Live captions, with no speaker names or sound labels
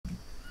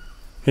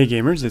Hey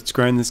gamers, it's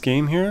Grind This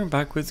Game here,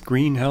 back with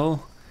Green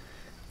Hell,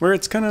 where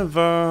it's kind of,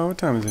 what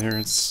time is it here?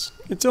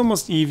 It's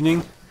almost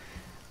evening.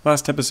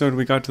 Last episode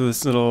we got to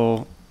this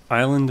little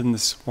island in the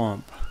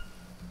swamp.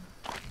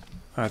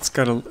 It's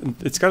got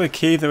a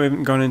cave that we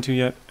haven't gone into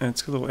yet, and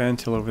it's got a little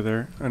anthill over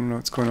there. I don't know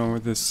what's going on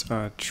with this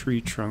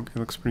tree trunk. It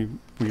looks pretty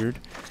weird.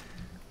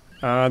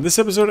 This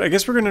episode, I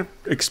guess we're going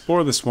to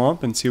explore the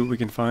swamp and see what we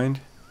can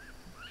find.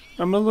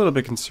 I'm a little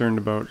bit concerned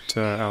about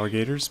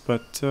alligators,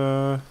 but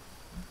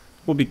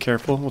we'll be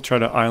careful. We'll try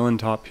to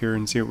island hop here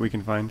and see what we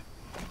can find.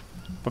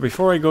 But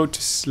before I go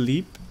to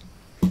sleep...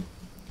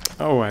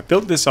 Oh, I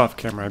built this off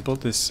camera. I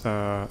built this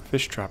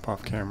fish trap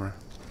off camera.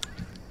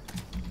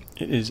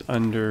 It is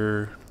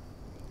under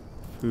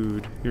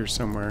food here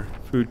somewhere.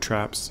 Food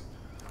traps.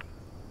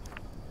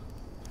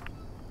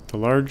 The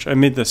large... I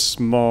made the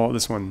small...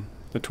 This one.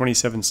 The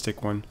 27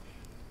 stick one.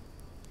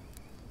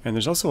 And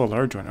there's also a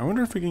large one. I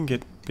wonder if we can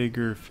get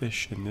bigger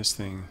fish in this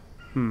thing.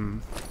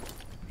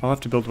 I'll have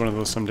to build one of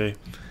those someday.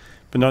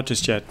 But not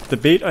just yet. The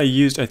bait I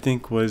used, I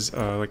think, was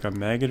like a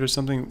maggot or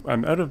something.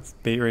 I'm out of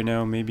bait right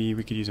now. Maybe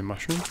we could use a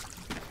mushroom.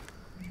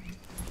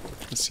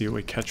 Let's see what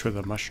we catch with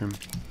a mushroom.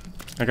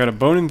 I got a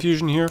bone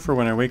infusion here for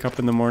when I wake up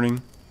in the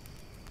morning.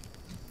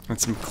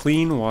 And some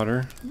clean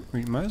water.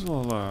 We might as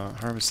well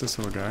harvest this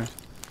little guy.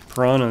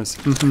 Piranhas.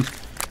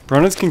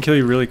 Piranhas can kill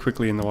you really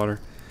quickly in the water.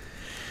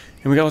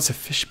 And we got lots of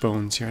fish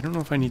bones here. I don't know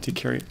if I need to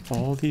carry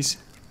all these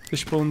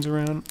fish bones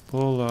around.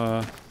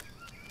 We'll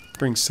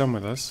bring some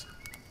with us.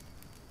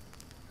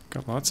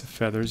 Got lots of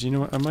feathers. You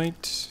know what? I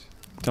might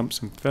dump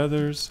some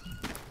feathers.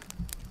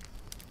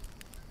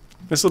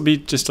 This will be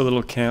just a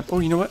little camp. Oh,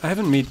 you know what? I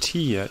haven't made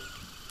tea yet.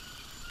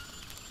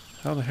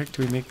 How the heck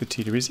do we make the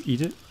tea? Do we just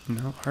eat it?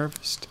 No,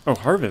 harvest. Oh,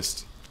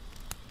 harvest.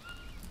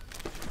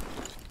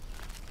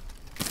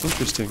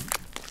 Interesting.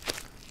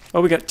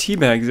 Oh, we got tea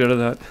bags out of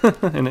that.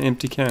 And an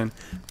empty can.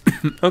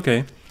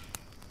 Okay.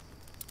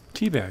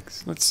 Tea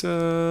bags. Let's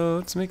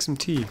make some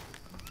tea.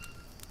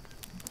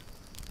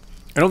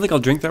 I don't think I'll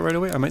drink that right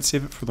away. I might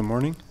save it for the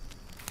morning.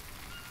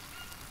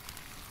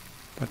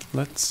 But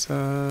let's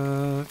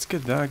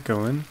get that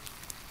going.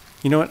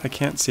 You know what? I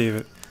can't save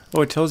it.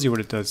 Oh, it tells you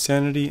what it does.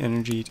 Sanity,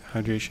 energy,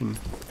 hydration.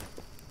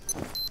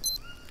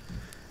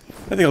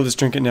 I think I'll just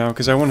drink it now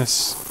because I want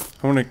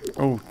to.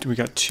 Oh, we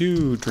got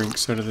 2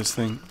 drinks out of this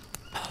thing.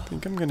 I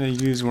think I'm gonna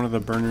use one of the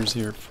burners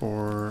here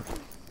for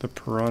the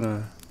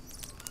piranha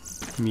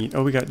meat.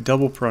 Oh, we got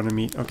double piranha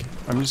meat. Okay,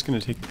 I'm just gonna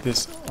take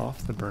this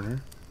off the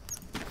burner.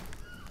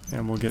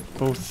 And we'll get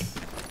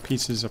both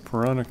pieces of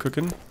piranha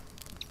cooking.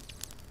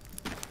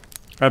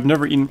 I've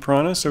never eaten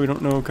piranha, so we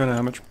don't know kind of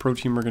how much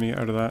protein we're going to get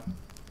out of that.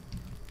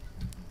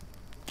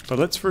 But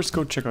let's first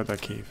go check out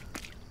that cave.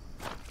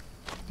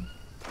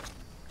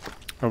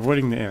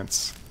 Avoiding the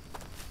ants.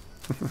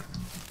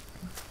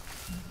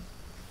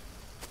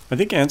 I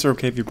think ants are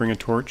okay if you bring a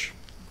torch.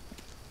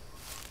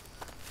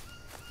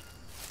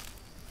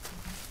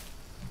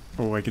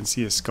 Oh, I can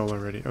see a skull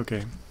already.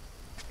 Okay.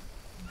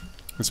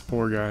 This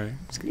poor guy.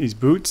 His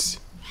boots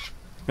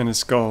and his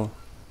skull.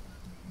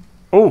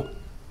 Oh!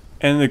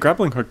 And the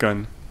grappling hook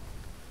gun.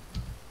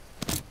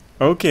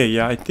 Okay,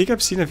 yeah, I think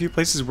I've seen a few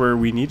places where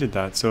we needed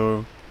that,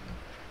 so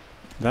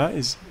that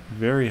is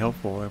very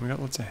helpful. And we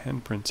got lots of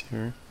handprints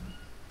here.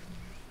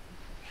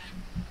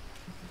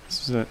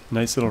 This is a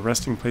nice little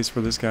resting place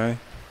for this guy.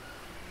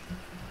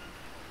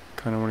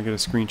 Kind of want to get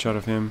a screenshot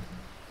of him.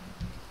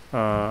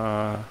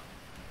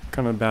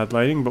 Kind of bad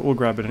lighting, but we'll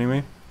grab it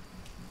anyway.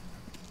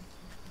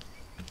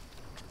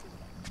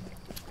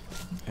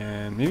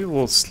 And maybe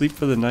we'll sleep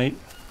for the night.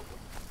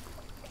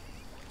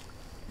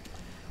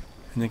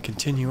 And then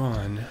continue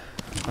on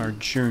our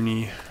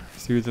journey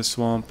through the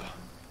swamp.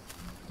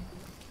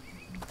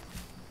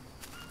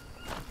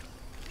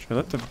 Should I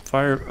let the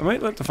fire... I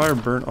might let the fire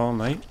burn all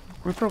night.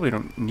 We probably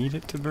don't need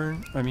it to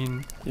burn. I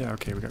mean, yeah,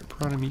 okay, we got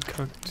piranha meat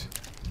cooked.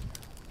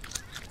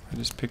 I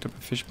just picked up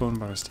a fish bone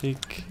by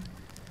mistake.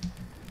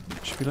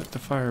 Should we let the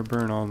fire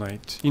burn all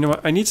night? You know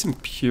what? I need some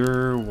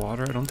pure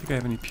water. I don't think I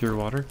have any pure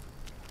water.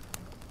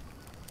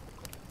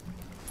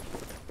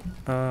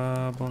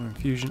 Bone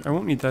infusion. I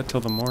won't need that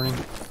till the morning.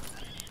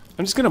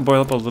 I'm just gonna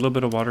boil up a little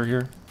bit of water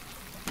here.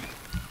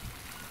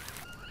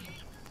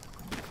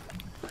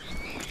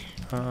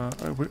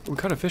 We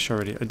caught a fish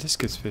already. A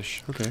discus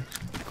fish. Okay,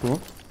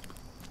 cool.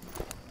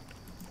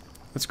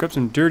 Let's grab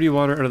some dirty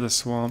water out of the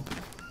swamp.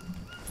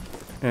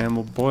 And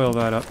we'll boil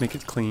that up, make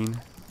it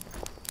clean.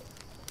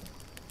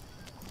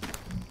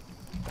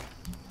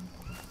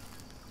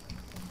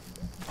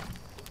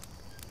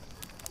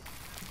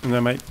 And I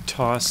might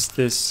toss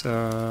this, you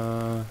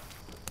know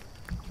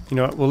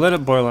what, we'll let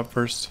it boil up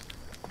first.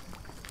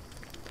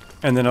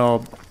 And then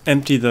I'll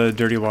empty the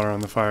dirty water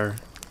on the fire.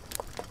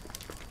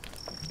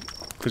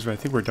 Because I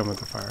think we're done with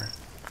the fire.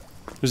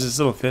 There's this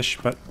little fish,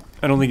 but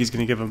I don't think he's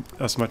going to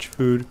give us much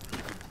food.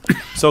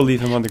 So I'll leave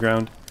him on the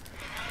ground.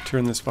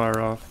 Turn this fire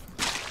off.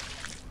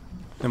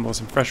 And we'll have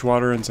some fresh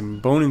water and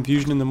some bone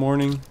infusion in the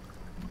morning.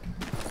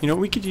 You know,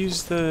 we could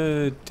use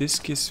the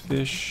discus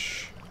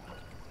fish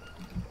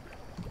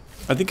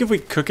I think if we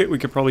cook it, we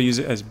could probably use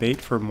it as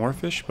bait for more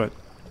fish, but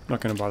I'm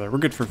not going to bother. We're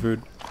good for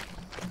food.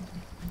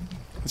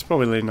 It's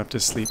probably late enough to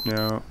sleep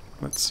now.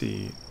 Let's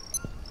see.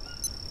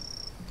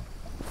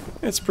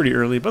 It's pretty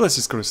early, but let's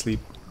just go to sleep.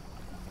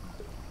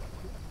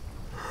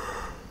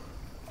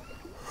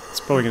 It's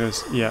probably going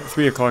to... Yeah,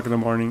 3 o'clock in the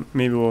morning.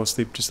 Maybe we'll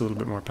sleep just a little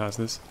bit more past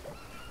this.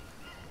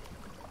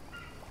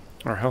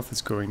 Our health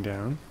is going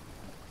down.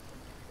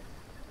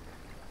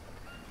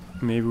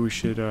 Maybe we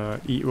should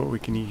eat what we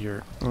can eat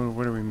here. Oh,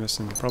 what are we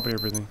missing? Probably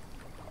everything.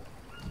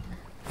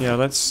 Yeah,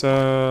 let's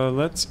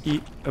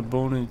eat a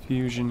bone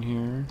infusion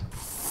here.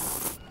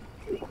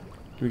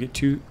 Do we get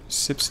 2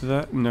 sips of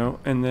that? No.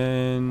 And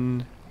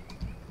then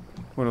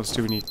what else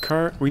do we need?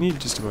 We need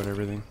just about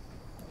everything.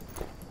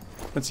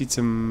 Let's eat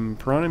some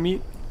piranha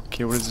meat.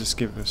 Okay, what does this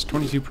give us?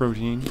 22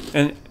 protein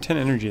and 10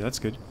 energy. That's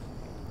good.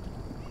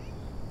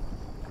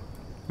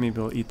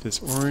 Maybe I'll eat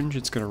this orange.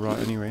 It's gonna rot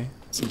anyway.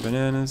 Some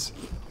bananas.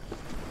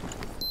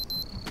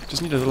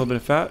 Just need a little bit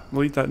of fat.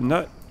 We'll eat that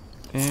nut,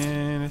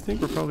 and I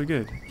think we're probably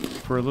good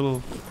for a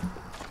little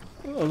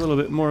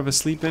bit more of a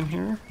sleep in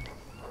here.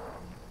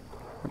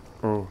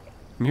 Oh,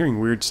 I'm hearing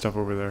weird stuff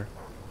over there.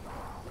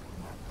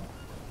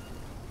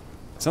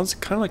 It sounds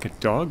kind of like a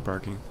dog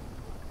barking.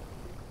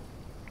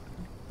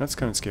 That's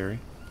kind of scary.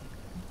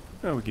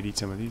 Oh, we could eat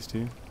some of these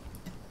too.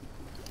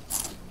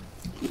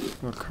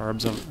 Little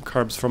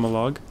carbs from a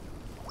log.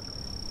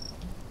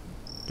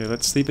 Okay,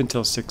 let's sleep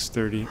until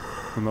 6:30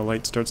 when the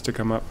light starts to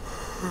come up.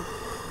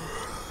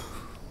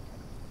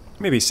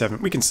 Maybe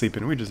 7. We can sleep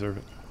in. We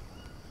deserve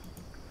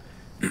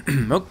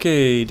it.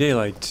 Okay,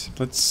 daylight.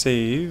 Let's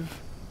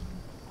save.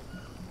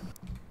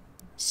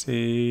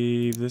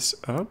 Save this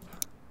up.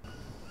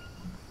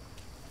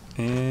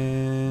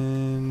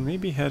 And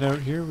maybe head out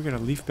here. We got a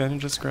leaf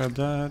bandage. Let's grab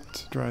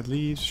that. Dried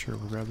leaves. Sure,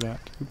 we'll grab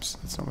that. Oops,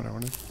 that's not what I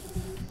wanted.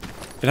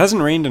 It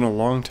hasn't rained in a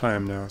long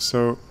time now,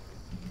 so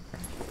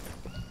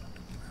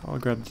I'll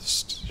grab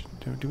this.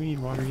 Do we need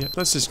water yet?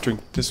 Let's just drink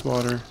this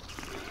water.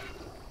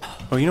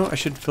 Oh, you know what? I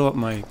should fill up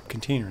my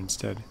container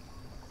instead.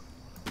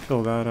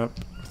 Fill that up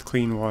with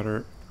clean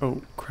water.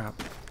 Oh,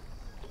 crap.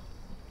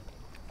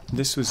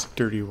 This was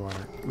dirty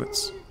water.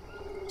 Let's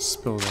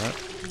spill that.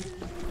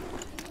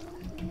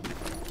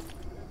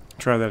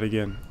 Try that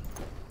again.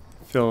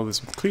 Fill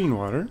this with clean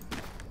water.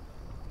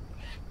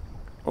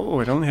 Oh,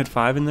 it only had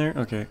 5 in there?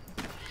 Okay.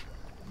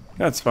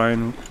 That's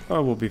fine.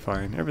 Oh, we'll be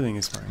fine. Everything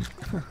is fine.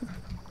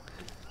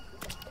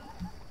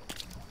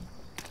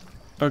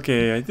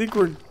 Okay, I think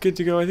we're good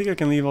to go. I think I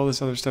can leave all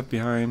this other stuff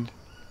behind.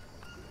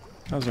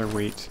 How's our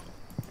weight?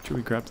 Should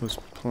we grab those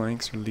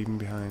planks or leave them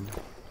behind?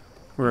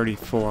 We're already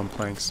full on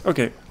planks.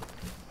 Okay.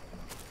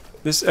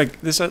 This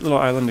little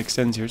island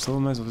extends here, so we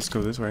might as well just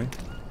go this way.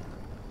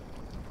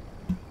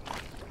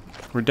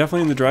 We're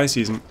definitely in the dry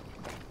season,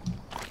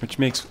 which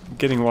makes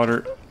getting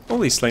water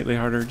only slightly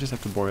harder. Just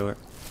have to boil it.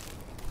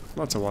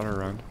 Lots of water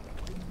around.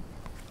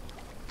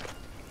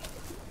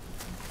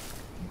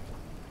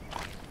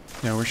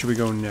 Now, where should we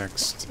go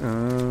next?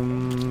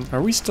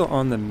 Are we still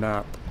on the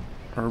map?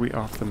 Or are we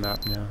off the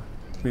map now?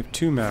 We have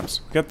 2 maps.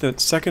 We got the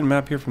second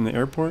map here from the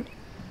airport.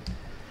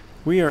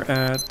 We are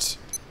at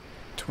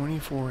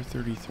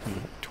 2433.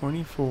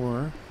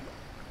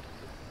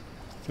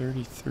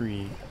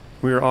 2433.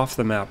 We are off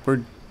the map.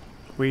 We're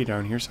way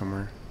down here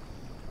somewhere.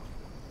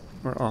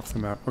 We're off the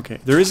map. Okay,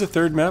 there is a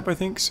 3rd map, I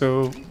think,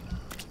 so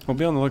we'll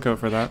be on the lookout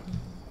for that.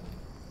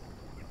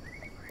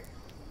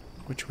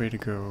 Which way to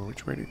go?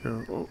 Which way to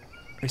go? Oh,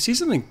 I see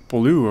something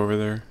blue over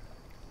there.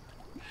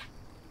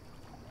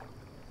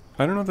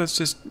 I don't know if that's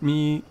just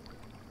me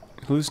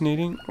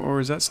hallucinating, or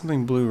is that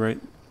something blue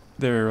right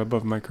there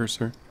above my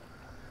cursor.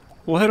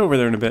 We'll head over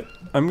there in a bit.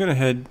 I'm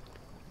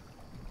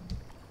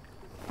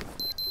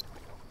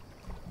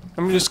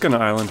just gonna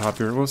island hop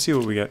here. We'll see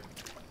what we get.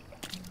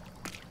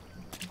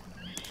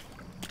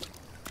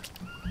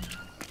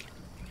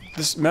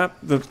 This map,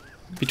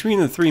 between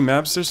the 3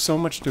 maps, there's so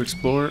much to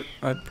explore.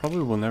 I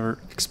probably will never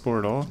explore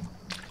it all.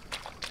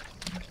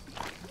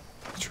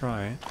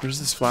 Try. There's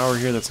this flower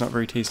here that's not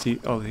very tasty.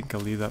 Oh, I think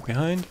I'll leave that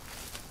behind.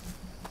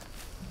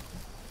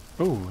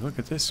 Oh, look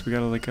at this. We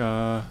got like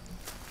a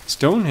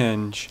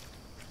Stonehenge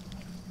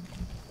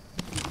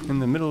in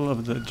the middle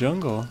of the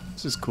jungle.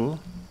 This is cool.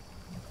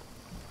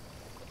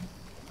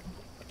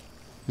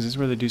 Is this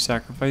where they do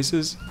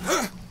sacrifices?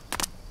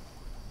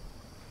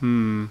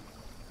 A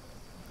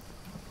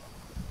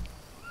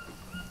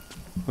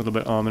little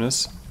bit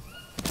ominous.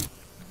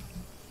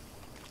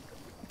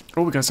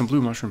 Oh, we got some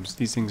blue mushrooms.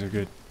 These things are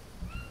good.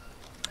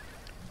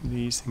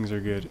 These things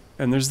are good.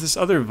 And there's this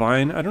other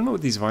vine. I don't know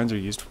what these vines are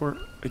used for.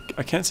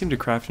 I can't seem to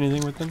craft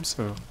anything with them,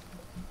 so...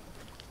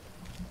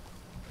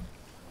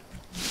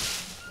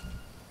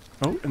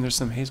 Oh, and there's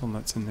some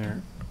hazelnuts in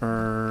there.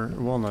 Or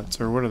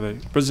walnuts, or what are they?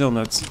 Brazil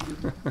nuts.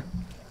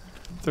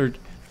 Third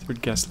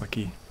guess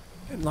lucky.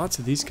 And lots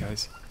of these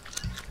guys.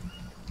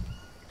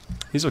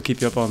 These will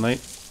keep you up all night.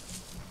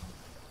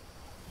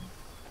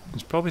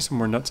 There's probably some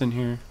more nuts in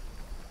here.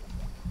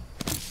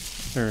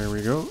 There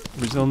we go.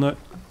 Brazil nut.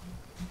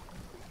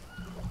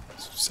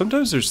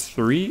 Sometimes there's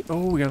 3.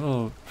 Oh, we got a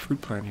little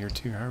fruit plant here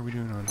too. How are we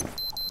doing on?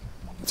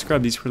 Let's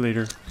grab these for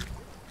later.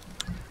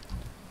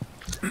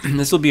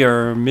 This will be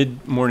our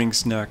mid-morning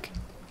snack.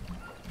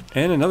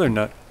 And another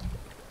nut.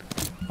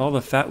 All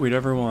the fat we'd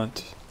ever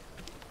want.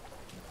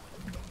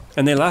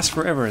 And they last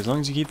forever as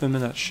long as you keep them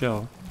in that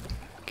shell.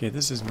 Okay,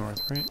 this is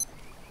north, right?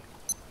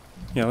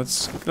 Yeah,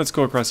 let's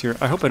go across here.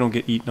 I hope I don't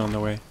get eaten on the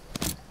way.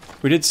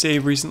 We did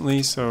save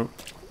recently, so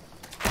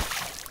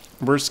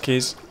worst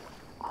case,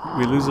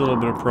 we lose a little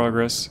bit of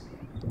progress.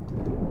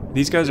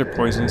 These guys are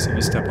poisonous if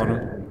you step on them.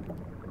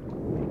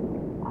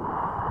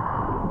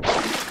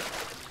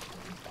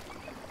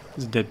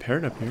 There's a dead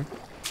parrot up here.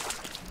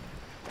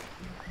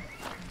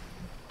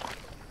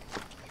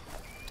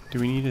 Do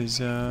we need his,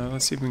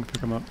 let's see if we can pick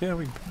him up. Yeah,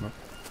 we can pick him up.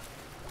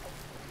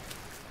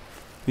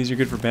 These are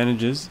good for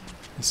bandages.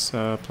 This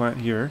plant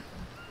here.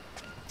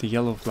 The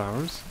yellow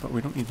flowers, but we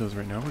don't need those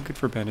right now. We're good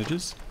for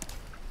bandages.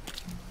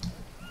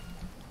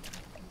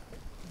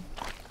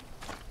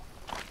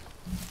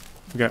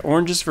 We got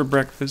oranges for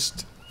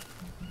breakfast,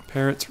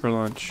 parrots for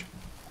lunch.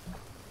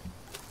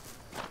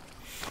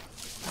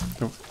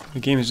 Oh, the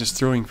game is just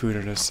throwing food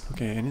at us.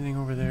 Okay, anything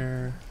over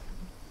there?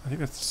 I think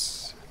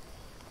that's...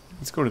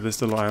 Let's go to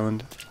this little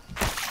island.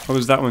 Oh,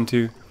 there's that one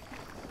too.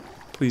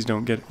 Please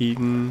don't get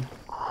eaten.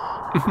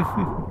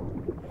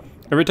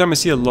 Every time I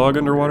see a log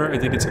underwater, I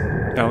think it's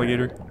an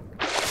alligator.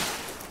 I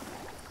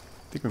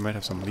think we might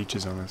have some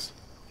leeches on us.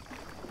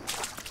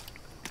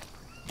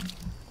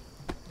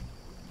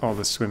 All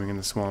this swimming in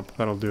the swamp,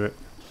 that'll do it.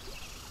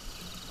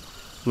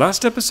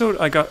 Last episode,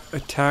 I got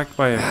attacked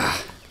by a,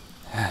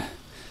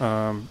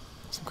 some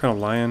kind of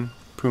lion,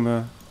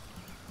 puma.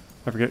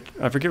 I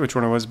forget which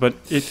one it was, but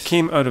it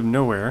came out of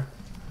nowhere.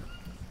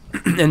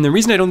 And the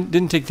reason I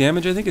didn't take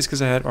damage, I think, is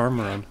because I had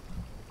armor on.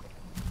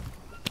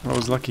 I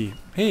was lucky.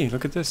 Hey,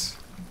 look at this.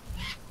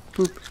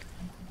 Boop.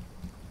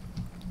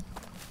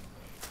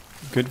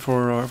 Good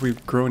for if we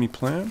grow any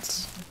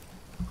plants.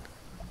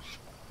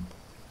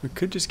 We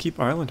could just keep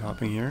island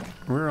hopping here.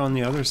 We're on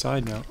the other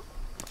side now.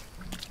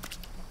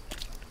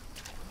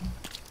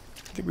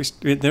 I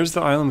think there's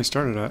the island we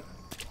started at.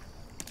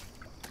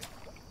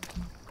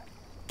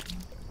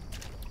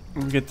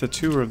 We'll get the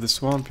tour of the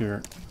swamp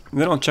here. And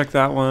then I'll check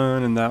that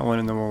one, and then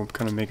we'll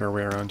kind of make our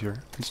way around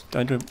here.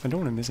 I don't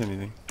want to miss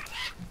anything.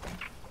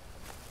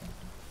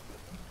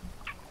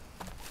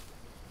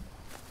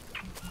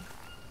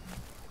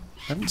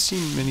 I haven't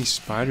seen many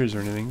spiders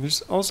or anything.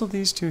 There's also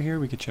these two here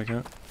we could check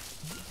out.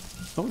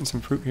 Oh, and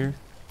some fruit here.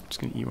 I'm just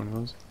gonna eat one of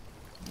those.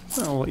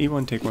 Oh, we'll eat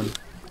one, take one.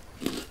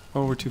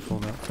 Oh, we're too full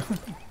now.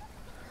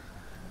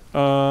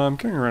 I'm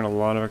carrying around a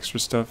lot of extra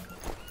stuff.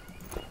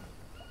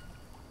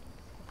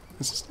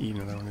 Let's just eat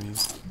another one of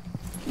these.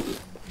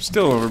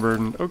 Still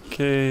overburdened.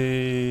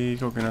 Okay,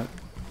 coconut.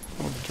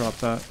 I'll drop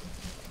that.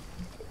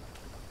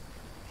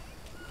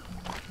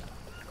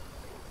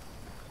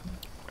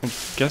 I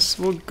guess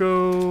we'll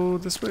go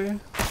this way.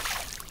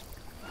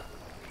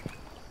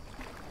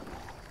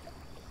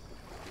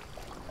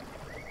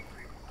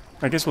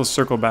 I guess we'll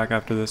circle back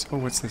after this. Oh,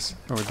 what's this?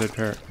 Oh, a dead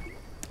parrot.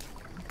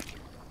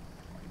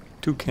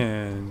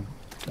 Toucan.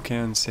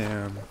 Toucan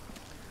Sam.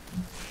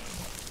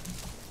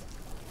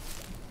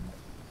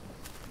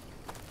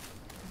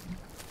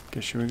 Okay,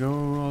 should we go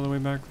all the way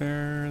back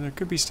there? There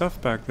could be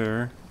stuff back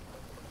there.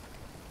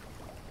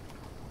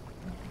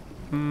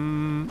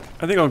 I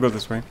think I'll go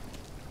this way.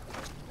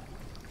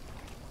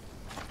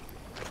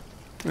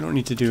 We don't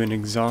need to do an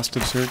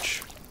exhaustive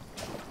search.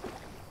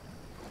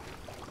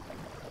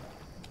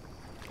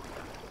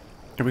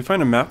 If we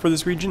find a map for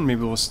this region,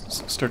 maybe we'll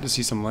start to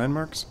see some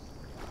landmarks.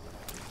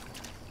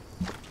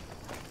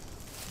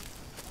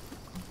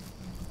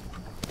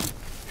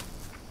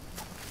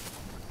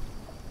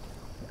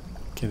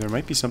 Okay, there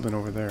might be something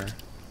over there.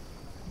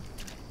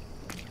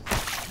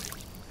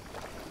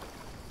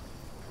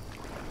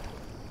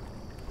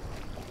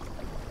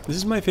 This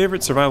is my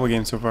favorite survival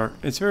game so far.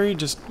 It's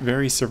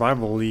very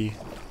survival-y.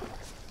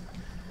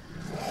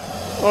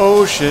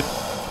 Oh shit.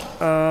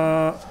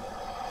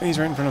 He's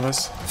right in front of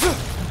us.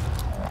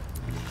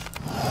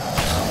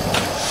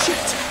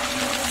 Shit!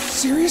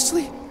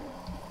 Seriously?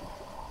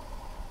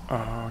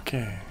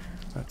 Okay.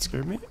 That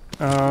scared me.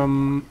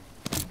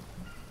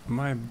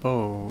 My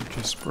bow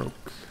just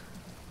broke.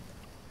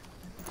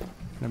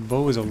 And a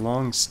bow is a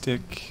long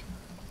stick.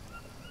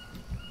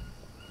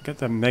 Got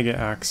the mega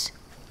axe.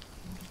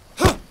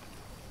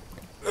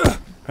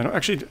 I don't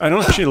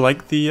actually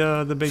like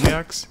the big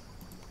axe.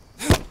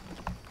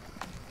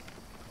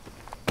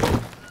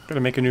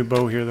 Gotta make a new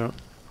bow here though.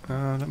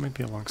 That might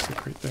be a long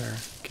stick right there.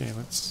 Okay,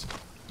 let's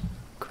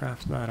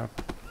craft that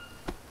up.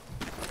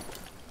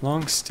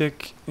 Long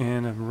stick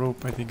and a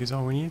rope I think is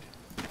all we need.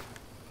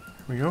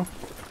 Here we go.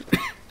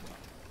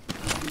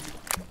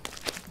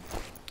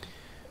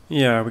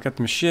 Yeah, we got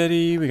the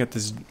machete, we got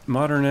this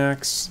modern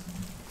axe,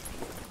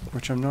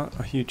 which I'm not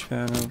a huge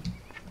fan of.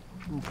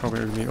 I'm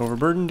probably going to be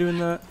overburdened doing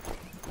that.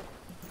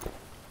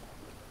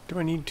 Do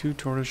I need 2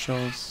 tortoise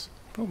shells?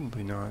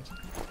 Probably not.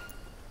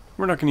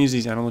 We're not going to use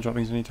these animal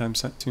droppings anytime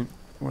soon.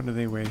 What do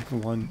they weigh?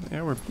 1.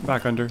 Yeah, we're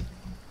back under.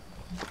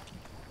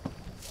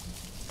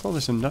 Oh,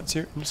 there's some nuts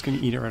here. I'm just gonna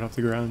eat it right off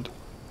the ground.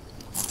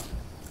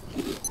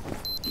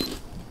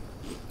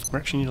 We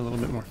actually need a little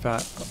bit more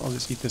fat. I'll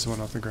just eat this one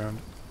off the ground.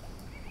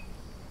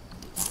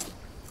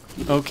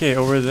 Okay,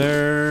 over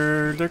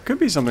there... There could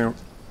be something...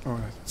 Oh,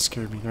 that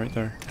scared me right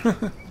there.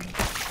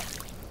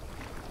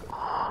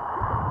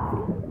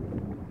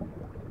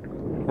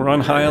 We're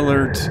on high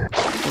alert.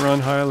 We're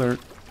on high alert.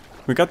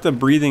 We got the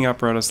breathing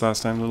apparatus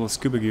last time, the little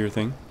scuba gear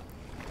thing.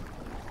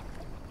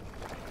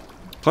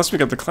 Plus we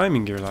got the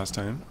climbing gear last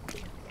time.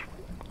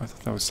 I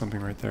thought that was something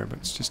right there, but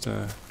it's just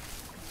a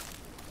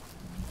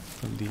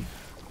leaf.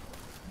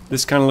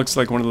 This kind of looks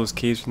like one of those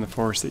caves from the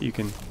forest that you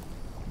can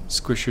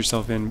squish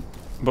yourself in.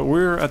 But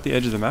we're at the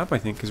edge of the map, I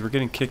think, because we're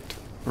getting kicked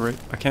right...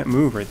 I can't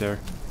move right there.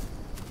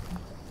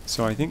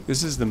 So I think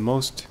this is the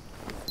most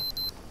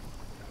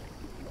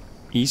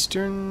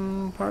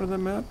eastern part of the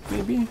map,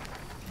 maybe?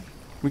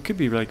 We could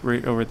be like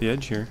right over at the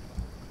edge here.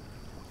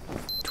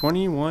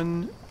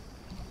 21...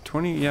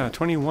 20... Yeah,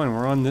 21.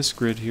 We're on this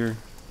grid here.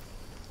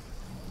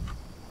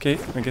 Okay,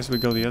 I guess we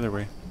go the other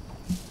way.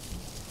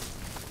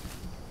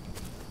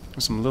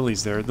 There's some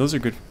lilies there. Those are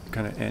good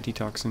kind of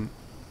antitoxin.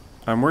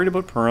 I'm worried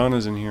about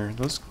piranhas in here.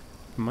 Those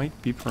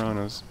might be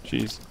piranhas.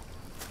 Jeez.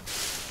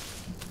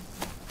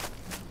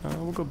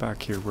 We'll go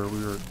back here where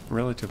we were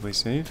relatively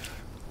safe.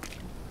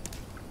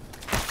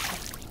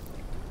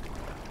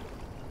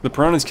 The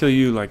piranhas kill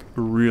you like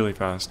really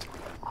fast.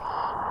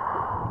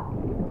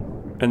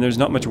 And there's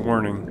not much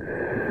warning.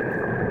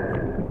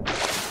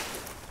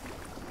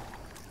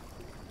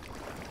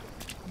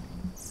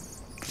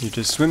 You're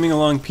just swimming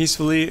along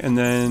peacefully and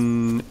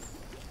then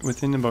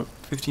within about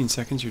 15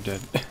 seconds you're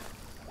dead.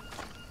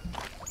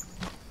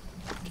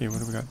 Okay, what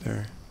do we got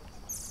there?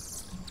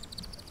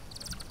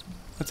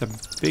 That's a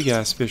big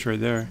ass fish right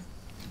there.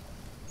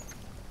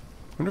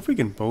 I wonder if we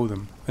can bow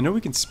them. I know we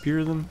can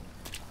spear them.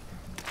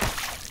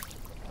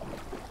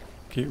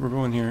 Okay, we're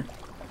going here.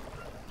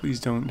 Please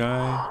don't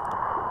die.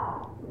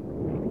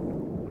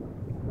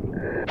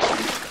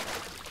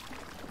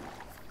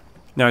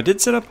 Now I did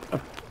set up a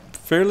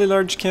fairly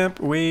large camp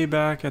way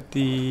back at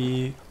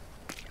the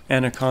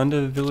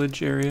Anaconda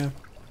village area.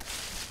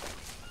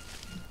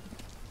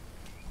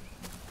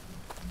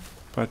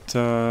 But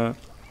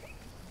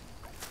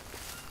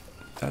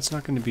that's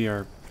not going to be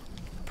our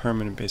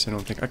permanent base, I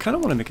don't think. I kind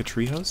of want to make a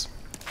treehouse.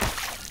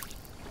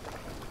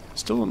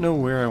 Still don't know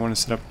where I want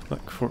to set up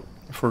like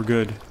for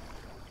good.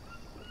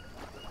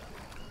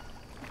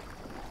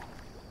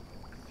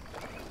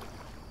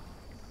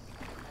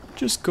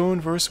 Just going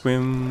for a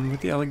swim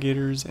with the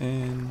alligators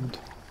and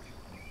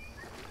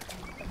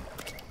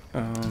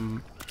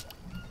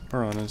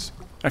piranhas.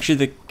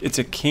 Actually, it's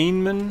a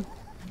caiman,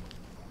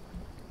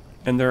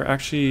 and they're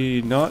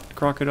actually not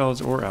crocodiles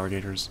or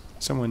alligators.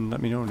 Someone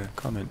let me know in a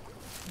comment.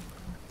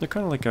 They're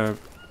kind of like a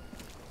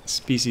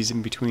species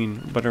in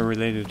between, but are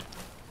related.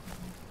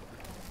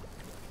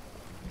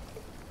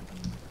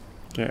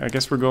 Okay, I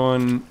guess we're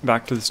going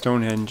back to the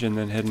Stonehenge and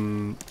then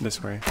heading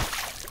this way.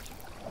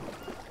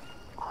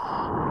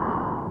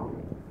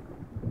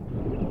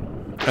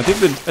 I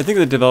think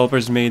the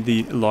developers made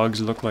the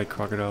logs look like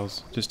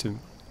crocodiles just to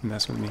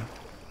mess with me.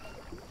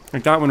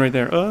 Like that one right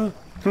there.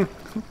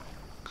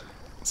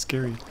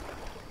 Scary.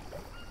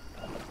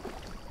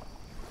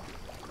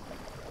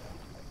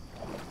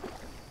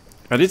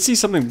 I did see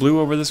something blue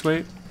over this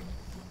way.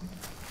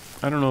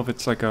 I don't know if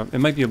it's like it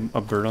might be a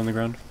bird on the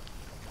ground.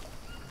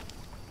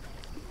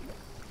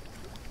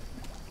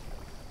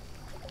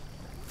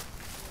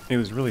 It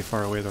was really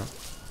far away though.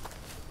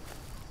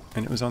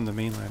 And it was on the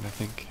mainland, I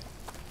think.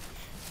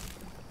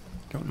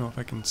 Don't know if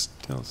I can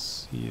still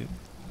see it.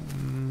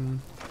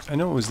 I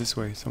know it was this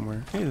way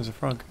somewhere. Hey, there's a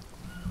frog.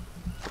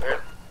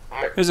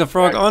 There's a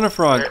frog on a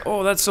frog.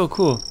 Oh, that's so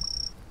cool.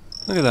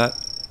 Look at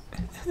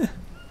that.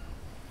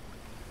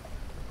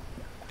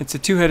 It's a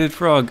two-headed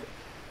frog.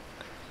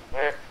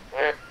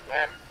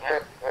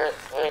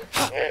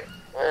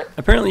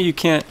 Apparently you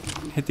can't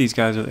hit these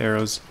guys with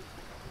arrows.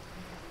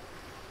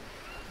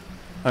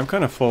 I'm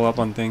kind of full up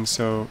on things,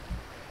 so...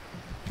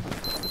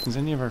 Is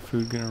any of our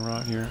food gonna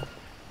rot here?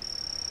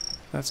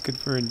 That's good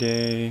for a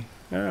day.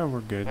 Ah,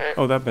 we're good.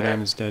 Oh, that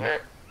banana's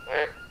dead.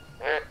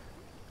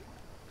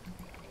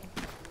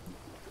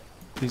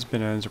 These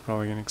bananas are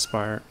probably gonna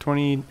expire.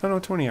 20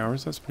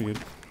 hours, that's pretty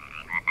good.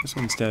 This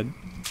one's dead.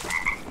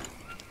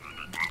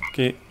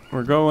 Okay,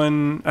 we're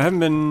going... I haven't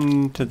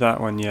been to that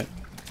one yet.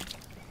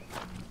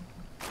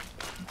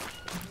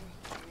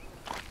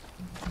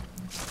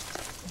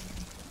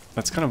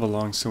 That's kind of a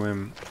long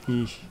swim.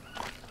 Eesh.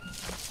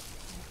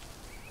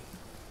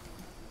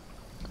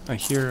 I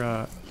hear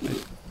a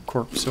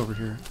corpse over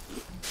here.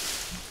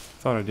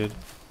 Thought I did.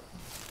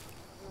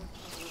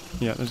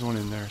 Yeah, there's one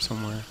in there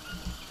somewhere.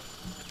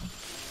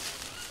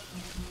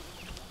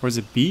 Or is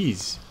it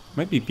bees?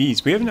 Might be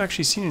bees. We haven't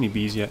actually seen any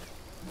bees yet.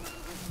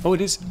 Oh,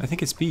 it is. I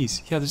think it's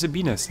bees. Yeah, there's a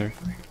bee nest there.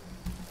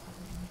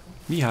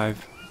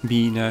 Beehive.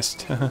 Bee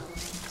nest.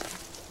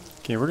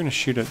 Okay, we're gonna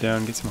shoot it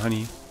down, get some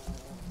honey.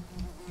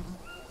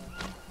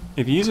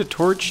 If you use a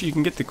torch, you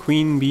can get the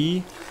queen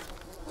bee.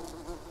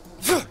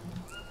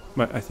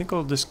 But I think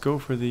I'll just go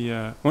for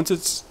the, once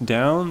it's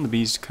down, the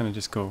bees kind of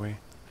just go away.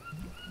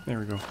 There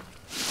we go.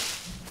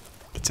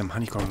 Get some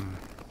honeycomb.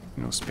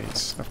 No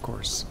space, of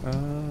course.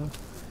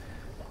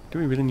 Do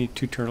we really need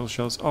 2 turtle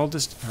shells? I'll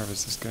just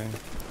harvest this guy.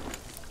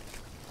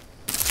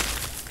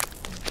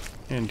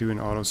 And do an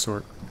auto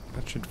sort.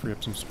 That should free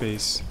up some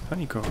space.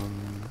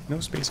 Honeycomb. No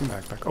space in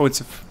backpack. Oh,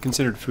 it's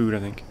considered food, I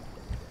think.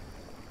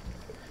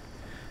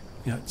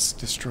 Yeah, let's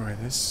destroy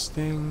this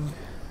thing.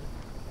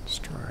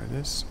 Destroy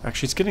this.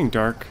 Actually, it's getting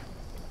dark.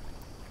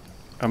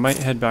 I might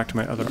head back to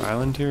my other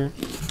island here.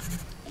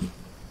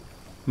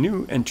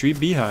 New entry,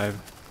 beehive.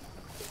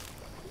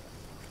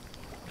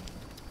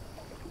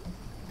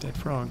 Dead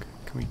frog.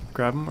 Can we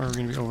grab him or are we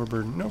going to be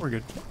overburdened? No, we're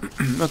good.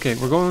 Okay,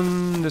 we're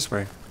going this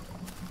way.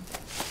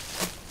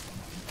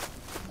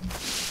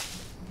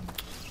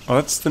 Oh,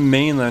 that's the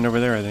mainland over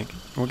there, I think.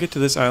 We'll get to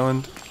this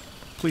island.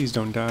 Please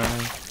don't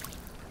die.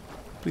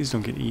 Please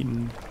don't get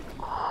eaten.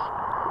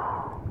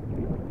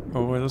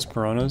 Oh, are those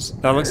piranhas?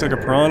 That looks like a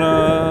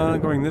piranha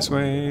going this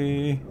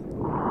way.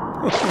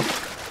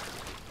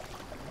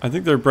 I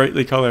think they're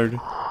brightly colored. I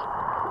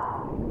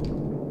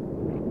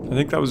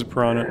think that was a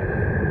piranha.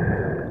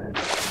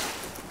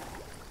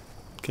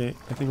 Okay,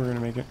 I think we're gonna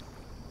make it.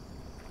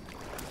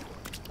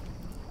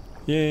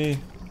 Yay.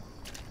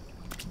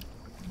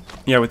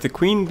 Yeah, with the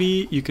queen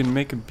bee, you can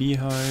make a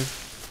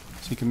beehive,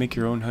 so you can make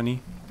your own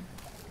honey.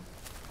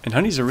 And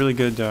honey's a really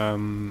good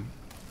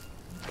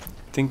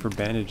thing for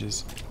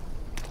bandages.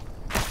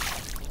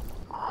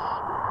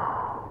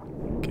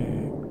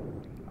 Okay.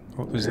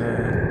 Oh, there's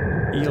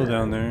a eel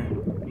down there.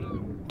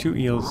 2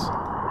 eels.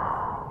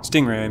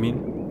 Stingray, I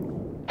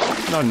mean.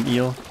 Not an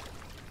eel.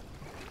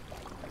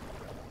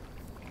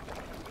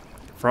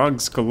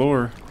 Frogs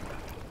galore.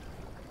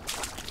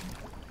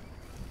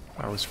 If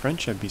I was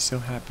French, I'd be so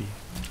happy.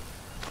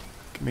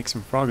 Could make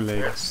some frog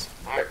legs.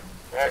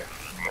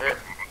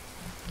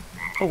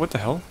 Oh, what the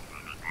hell?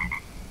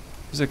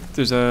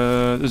 There's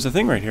a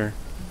thing right here.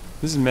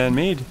 This is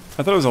man-made.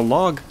 I thought it was a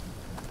log.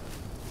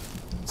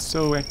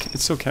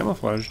 It's so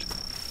camouflaged.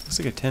 Looks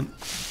like a tent.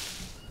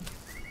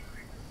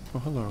 Oh,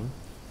 hello.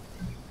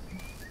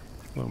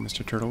 Hello,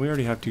 Mr. Turtle. We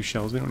already have 2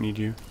 shells. We don't need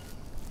you.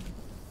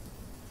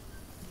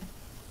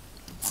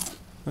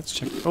 Let's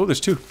check. Oh, there's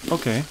 2.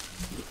 Okay.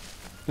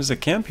 There's a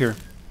camp here.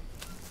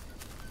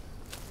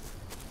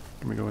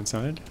 Can we go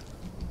inside?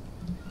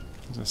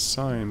 There's a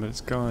sign, but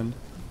it's gone.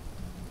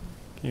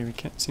 Okay, we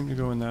can't seem to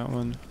go in that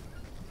one.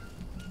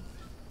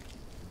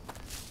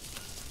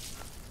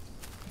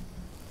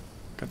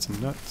 Got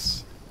some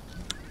nuts.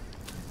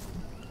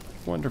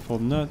 Wonderful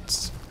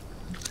nuts.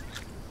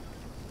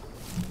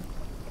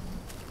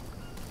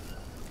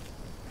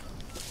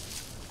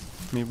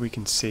 Maybe we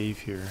can save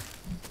here.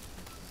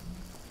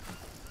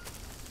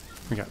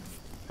 We got...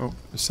 Oh,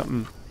 there's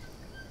something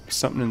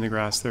in the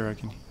grass there. I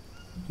can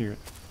hear it.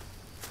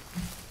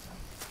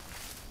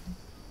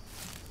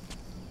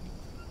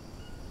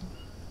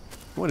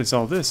 What is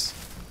all this?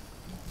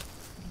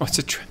 Oh, it's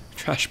a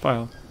trash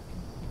pile.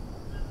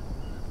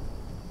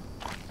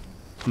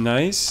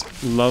 Nice,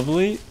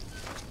 lovely.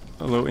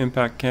 A low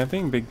impact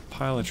camping, big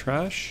pile of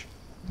trash.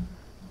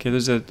 Okay,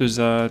 there's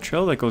a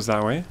trail that goes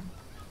that way.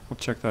 We'll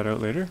check that out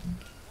later.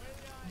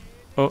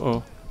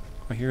 Uh-oh,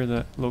 I hear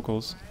the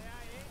locals.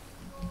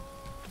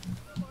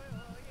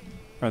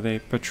 Are they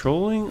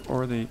patrolling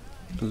or are they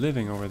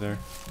living over there?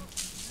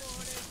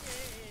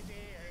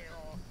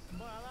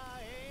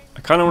 I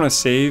kind of want to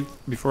save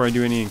before I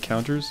do any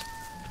encounters.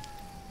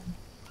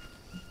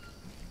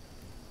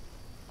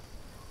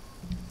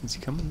 Is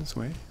he coming this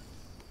way?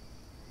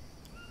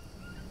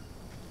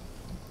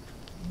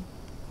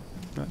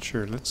 Not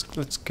sure. Let's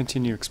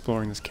continue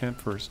exploring this camp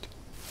first.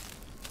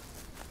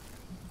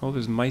 Oh,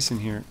 there's mice in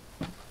here.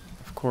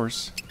 Of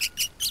course.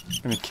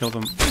 I'm gonna kill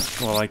them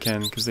while I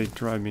can because they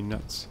drive me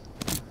nuts.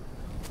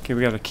 Okay,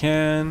 we got a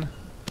can.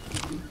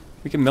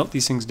 We can melt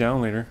these things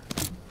down later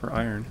for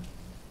iron.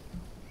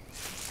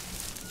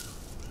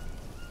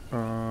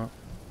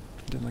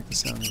 Didn't like the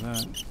sound of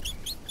that.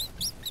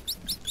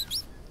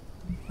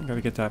 I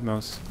gotta get that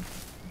mouse.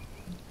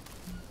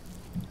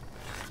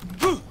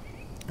 I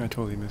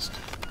totally missed.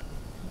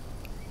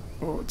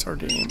 Oh, it's our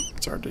game.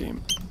 It's our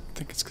game. I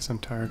think it's because I'm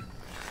tired.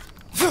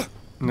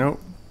 Nope.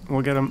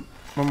 We'll get him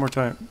one more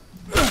time.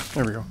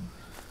 There we go.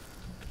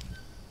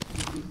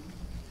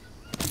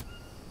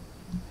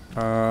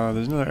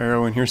 There's another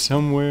arrow in here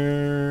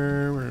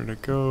somewhere. Where did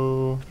it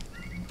go?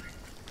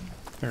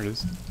 There it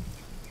is.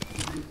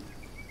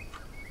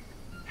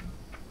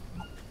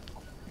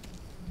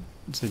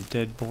 It's a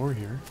dead boar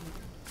here.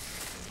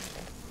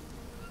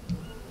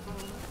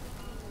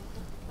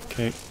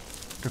 Okay.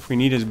 If we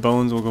need his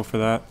bones, we'll go for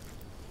that.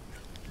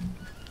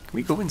 Can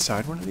we go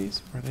inside one of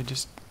these? Or are they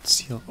just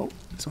sealed? Oh,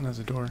 this one has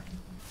a door.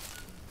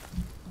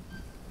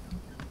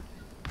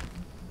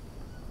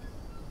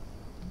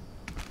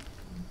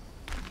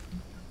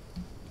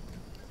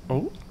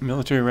 Oh,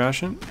 military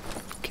ration.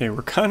 Okay,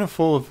 we're kind of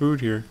full of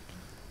food here.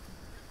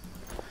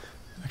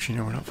 Actually,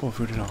 no, we're not full of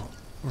food at all.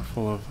 We're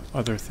full of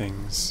other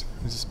things.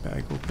 Is this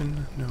bag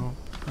open? No.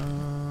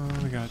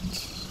 We got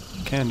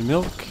Canned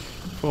milk,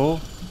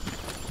 full.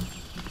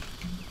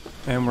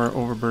 And we're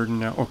overburdened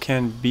now. Oh,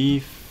 canned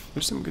beef.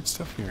 There's some good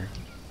stuff here.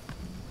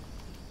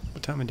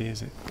 What time of day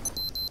is it?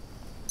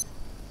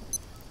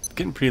 It's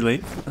getting pretty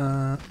late.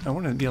 I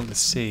want to be able to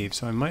save,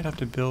 so I might have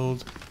to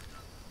build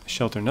a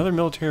shelter. Another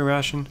military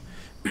ration.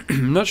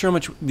 I'm not sure how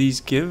much these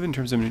give in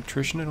terms of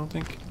nutrition, I don't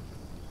think.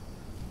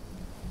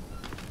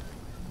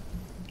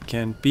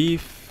 Canned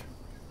beef.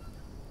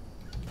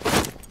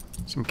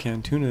 Some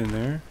canned tuna in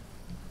there.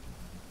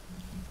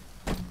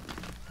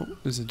 Oh,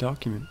 there's a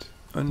document.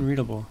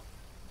 Unreadable.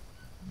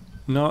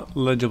 Not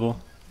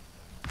legible.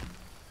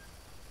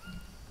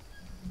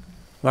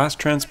 Last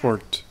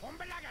transport.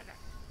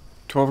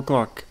 12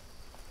 o'clock.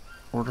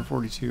 Order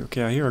 42.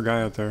 Okay, I hear a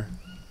guy out there.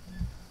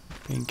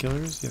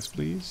 Painkillers? Yes,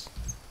 please.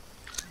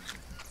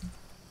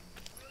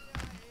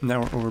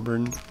 Now we're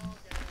overburdened.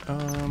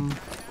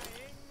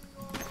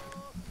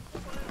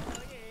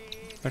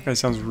 That guy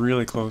sounds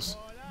really close.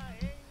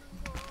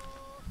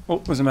 Oh,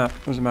 there's a map.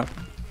 There's a map.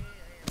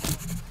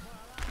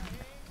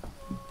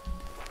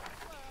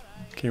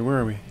 Okay, where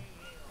are we?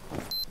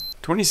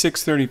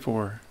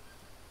 2634.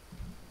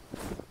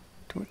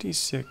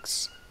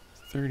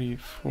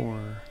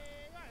 2634.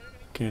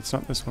 Okay, it's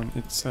not this one.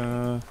 It's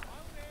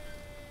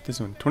this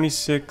one.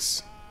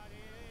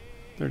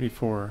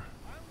 2634.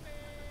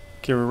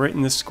 Okay, we're right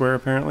in this square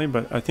apparently,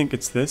 but I think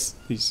it's this.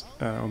 These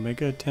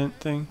Omega tent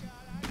thing.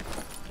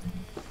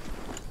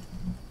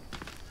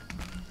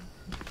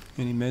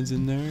 Any meds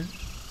in there?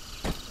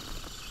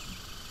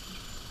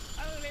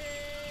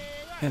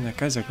 Man, that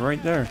guy's like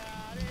right there.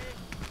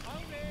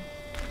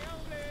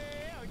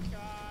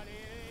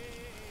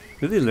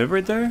 Do they live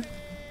right there?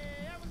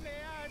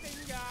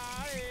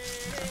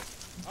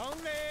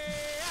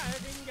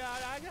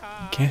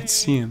 Can't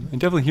see him. I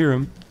definitely hear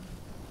him.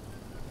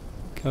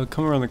 Okay, I'll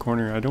come around the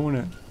corner. I don't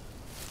want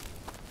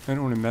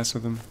to mess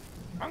with him.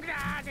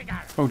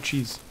 Oh,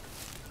 jeez.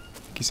 I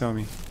think he saw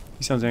me.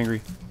 He sounds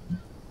angry.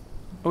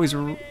 Oh, I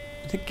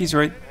think he's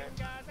right.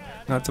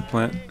 That's a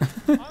plant.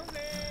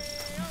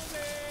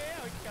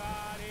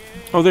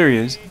 Oh, there he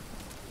is.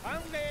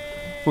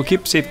 We'll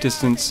keep safe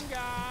distance.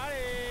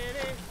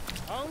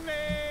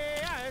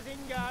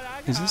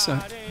 Is this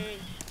a...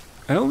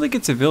 I don't think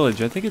it's a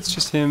village. I think it's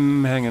just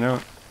him hanging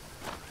out.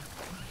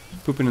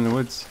 Pooping in the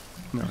woods.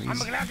 No,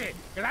 he's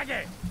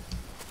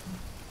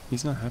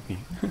not happy.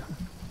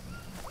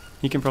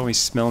 He can probably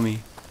smell me.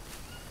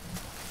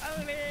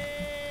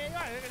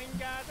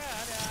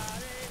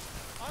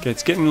 Okay,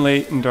 it's getting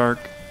late and dark.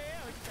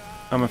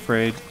 I'm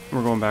afraid.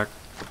 We're going back.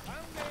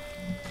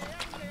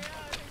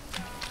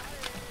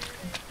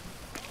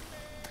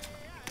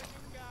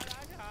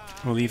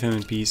 We'll leave him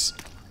in peace.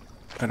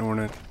 I don't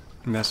want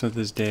to mess with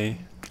his day.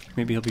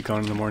 Maybe he'll be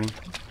gone in the morning.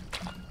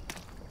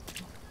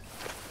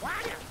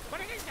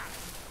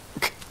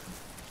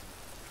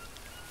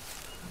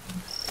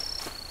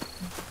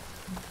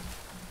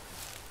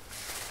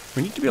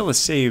 We need to be able to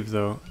save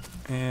though,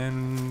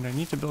 and I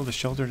need to build a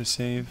shelter to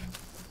save.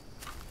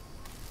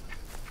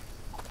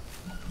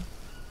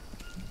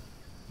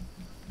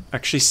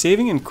 Actually,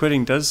 saving and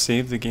quitting does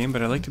save the game,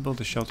 but I like to build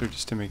a shelter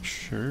just to make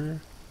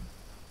sure.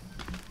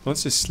 Well,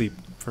 let's just sleep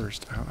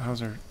first.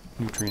 How's our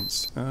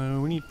nutrients?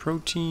 We need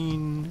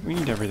protein. We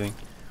need everything.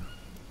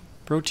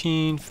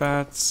 Protein,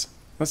 fats.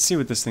 Let's see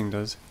what this thing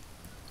does.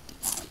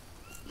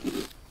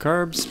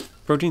 Carbs,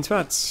 proteins,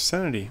 fats,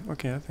 sanity.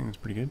 Okay, that thing is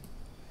pretty good.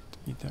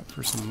 Eat that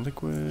for some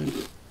liquid.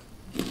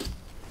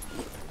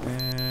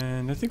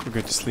 And I think we're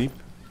good to sleep.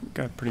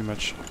 Got pretty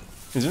much...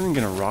 Is anything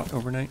gonna rot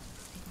overnight?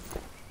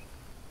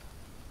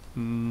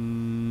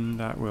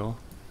 That will.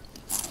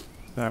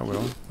 That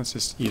will. Let's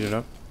just eat it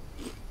up.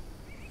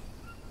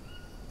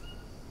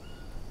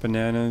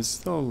 Bananas,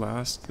 they'll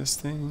last. This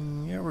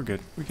thing... Yeah, we're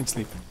good. We can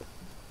sleep.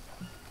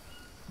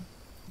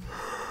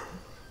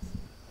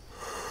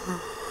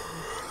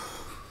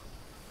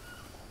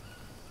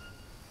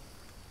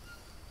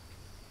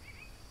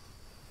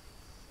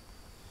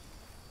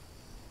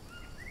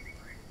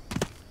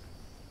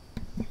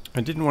 I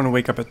didn't want to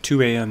wake up at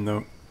 2 a.m.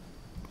 though.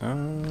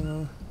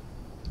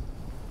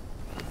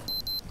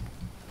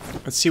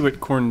 Let's see what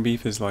corned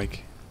beef is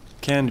like.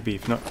 Canned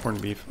beef, not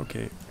corned beef.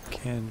 Okay,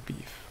 canned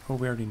beef. Oh,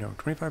 we already know.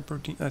 25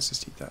 protein. Let's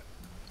just eat that.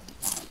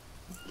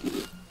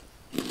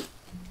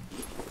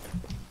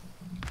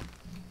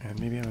 And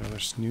maybe have another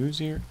snooze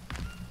here.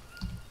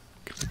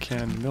 Get the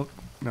canned milk.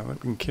 Now that we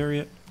can carry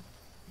it.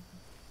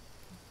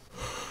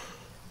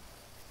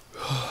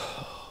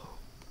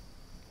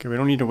 Okay, we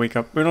don't need to wake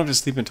up. We don't have to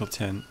sleep until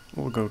 10.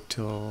 We'll go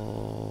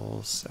till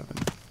 7.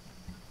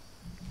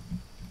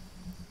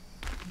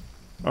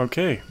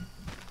 Okay.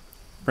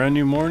 Brand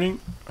new morning.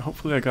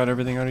 Hopefully I got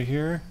everything out of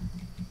here.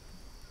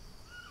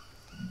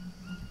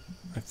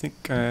 I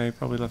think I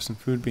probably left some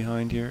food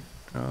behind here.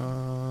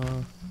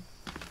 Yeah,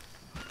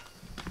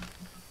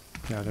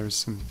 there's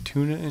some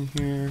tuna in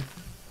here.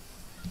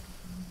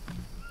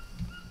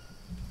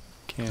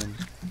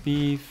 Canned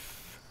beef.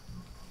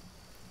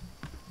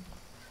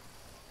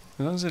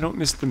 As long as I don't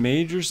miss the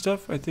major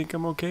stuff, I think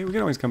I'm okay. We can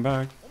always come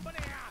back.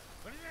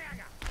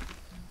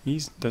 He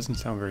doesn't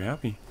sound very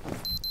happy.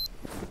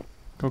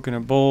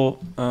 Coconut bowl.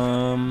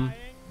 Well,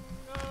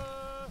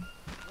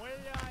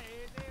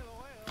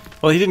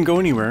 he didn't go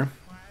anywhere.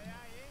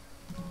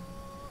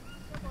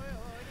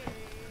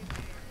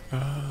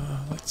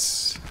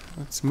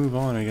 Let's move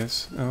on, I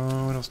guess.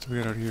 What else do we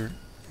got out here?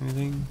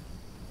 Anything?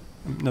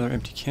 Another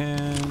empty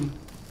can.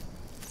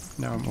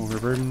 Now I'm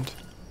overburdened.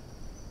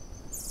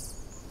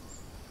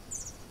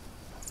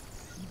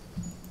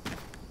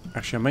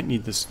 Actually, I might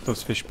need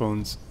those fish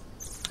bones.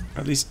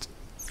 At least...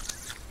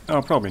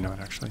 Oh, probably not,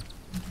 actually.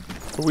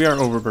 But we are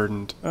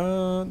overburdened.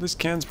 This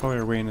can's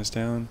probably weighing us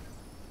down.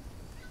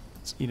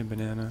 Let's eat a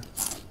banana.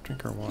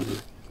 Drink our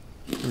water.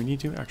 Do we need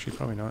to? Actually,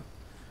 probably not.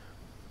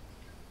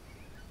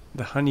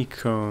 The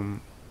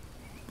honeycomb.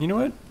 You know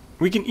what?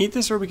 We can eat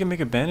this or we can make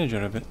a bandage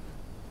out of it.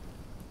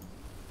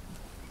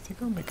 I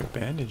think I'll make a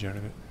bandage out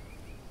of it.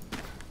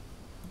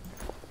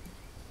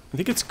 I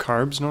think it's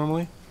carbs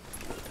normally.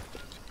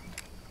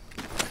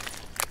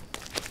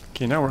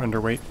 Okay, now we're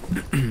underweight.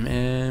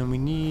 And we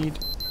need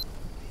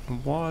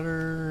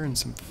water and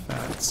some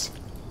fats.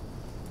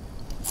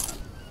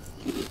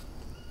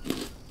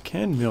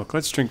 Canned milk.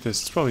 Let's drink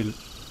this. It's probably...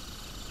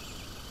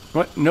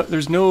 What? No,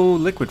 there's no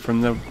liquid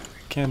from the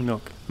canned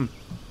milk.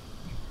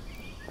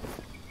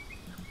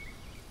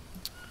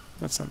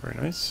 That's not very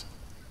nice.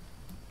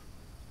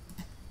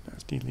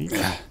 That's delete.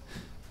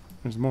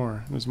 There's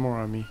more. There's more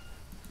on me.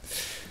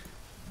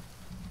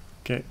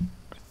 Okay.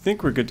 I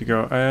think we're good to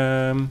go.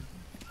 I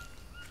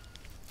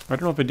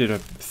don't know if I did a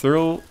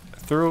thorough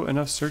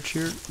enough search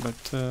here,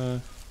 but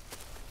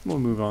we'll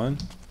move on.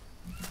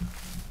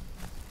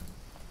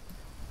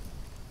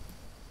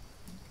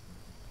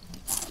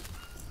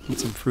 Eat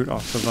some fruit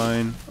off the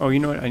vine. Oh, you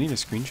know what? I need a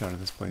screenshot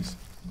of this place.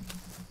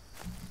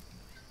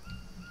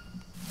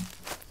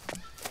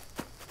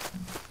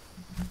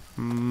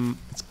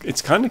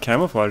 It's kind of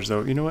camouflage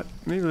though. You know what?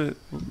 Maybe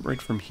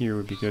right from here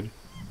would be good.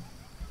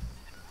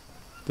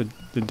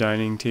 The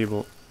dining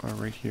table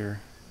right here,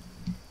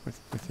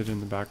 with it in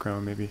the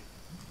background maybe.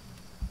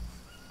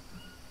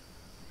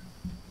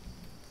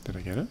 Did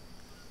I get it?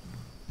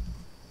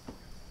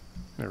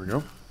 There we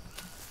go.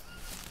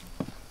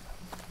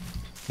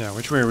 Now,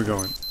 which way are we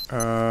going?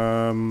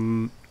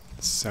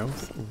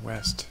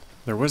 Southwest.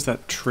 There was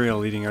that trail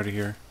leading out of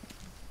here.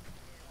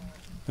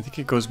 I think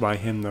it goes by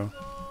him though.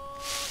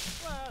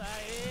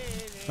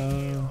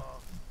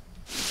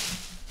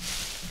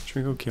 Should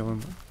we go kill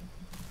him?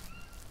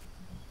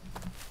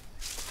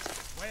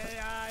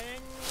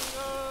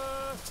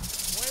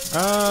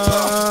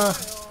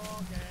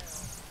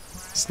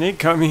 Snake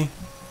caught me.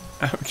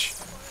 Ouch.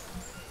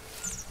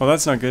 Well,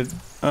 that's not good.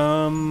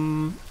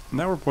 Now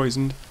we're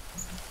poisoned.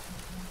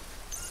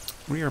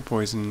 We are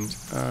poisoned.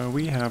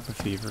 We have a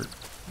fever.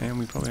 And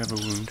we probably have a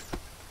wound.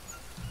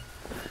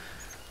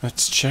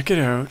 Let's check it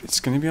out.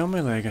 It's gonna be on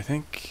my leg, I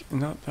think.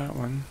 Not that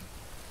one.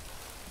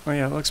 Oh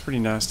yeah, it looks pretty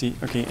nasty.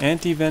 Okay,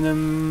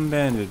 anti-venom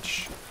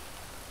bandage.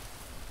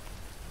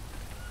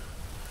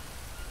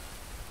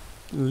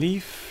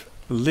 Leaf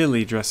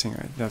lily dressing.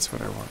 That's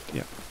what I want.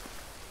 Yep.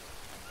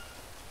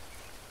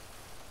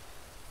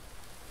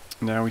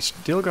 Now we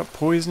still got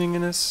poisoning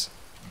in us.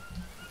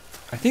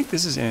 I think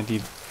this is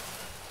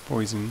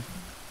anti-poison.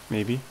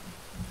 Maybe.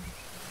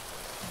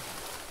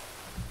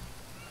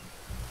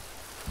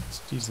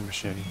 Let's use the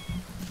machete.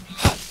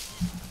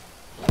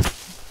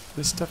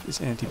 This stuff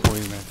is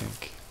anti-poison, I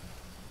think.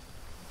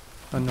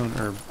 Unknown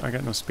herb. I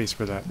got no space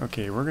for that.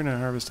 Okay, we're gonna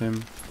harvest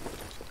him.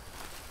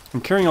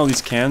 I'm carrying all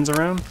these cans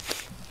around.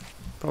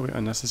 Probably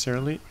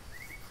unnecessarily.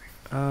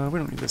 We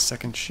don't need the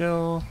second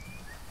shell.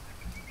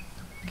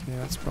 Okay,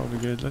 that's probably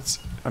good.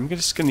 I'm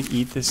just gonna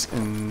eat this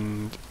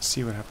and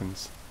see what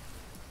happens.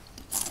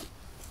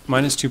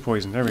 -2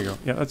 poison. There we go.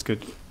 Yeah, that's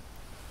good.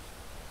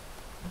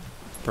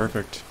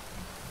 Perfect.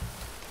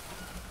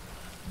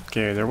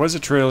 Okay, there was a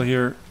trail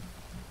here.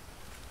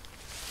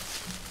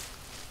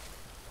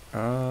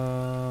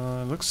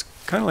 Looks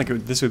kind of like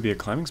this would be a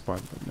climbing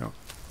spot, but no.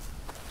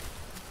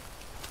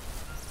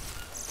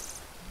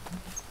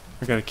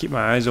 I gotta keep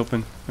my eyes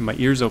open and my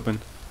ears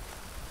open.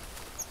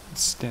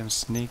 This damn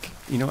snake.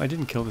 You know, I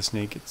didn't kill the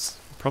snake. It's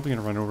probably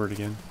gonna run over it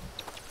again.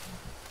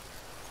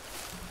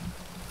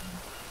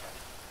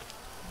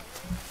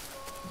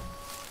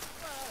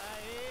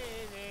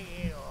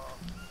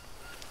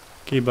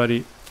 Okay,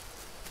 buddy.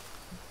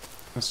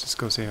 Let's just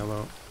go say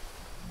hello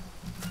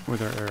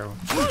with our arrow.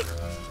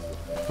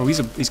 Oh,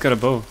 he's got a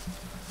bow.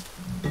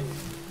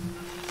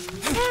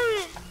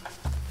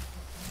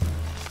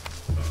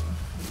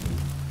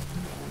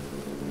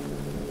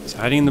 He's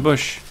hiding in the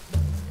bush.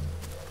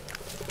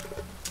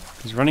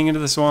 He's running into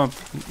the swamp.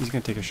 He's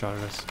gonna take a shot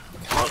at us.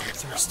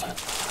 Thirsty.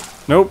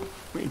 Nope,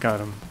 we got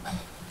him.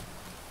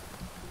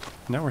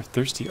 Now we're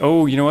thirsty.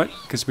 Oh, you know what?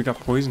 Because we got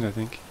poisoned, I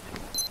think.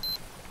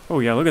 Oh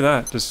yeah, look at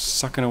that. Just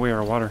sucking away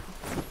our water.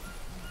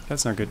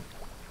 That's not good.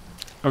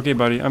 Okay,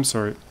 buddy, I'm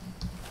sorry.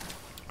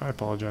 I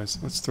apologize.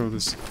 Let's throw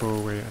this bow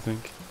away, I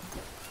think.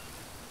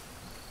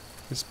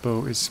 This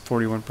bow is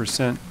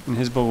 41%, and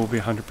his bow will be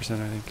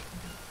 100%, I think.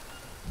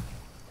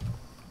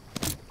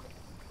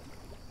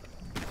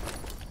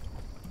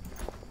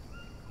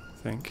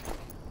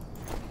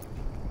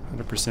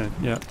 100%,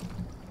 yeah.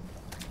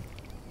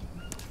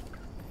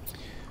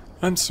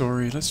 I'm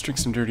sorry, let's drink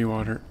some dirty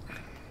water.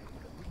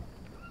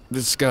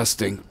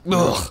 Disgusting.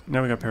 Ugh.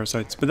 Now we got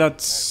parasites, but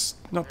that's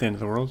not the end of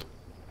the world.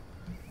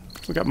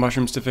 We got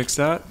mushrooms to fix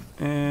that.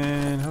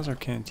 And how's our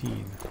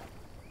canteen?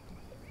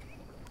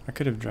 I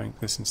could have drank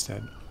this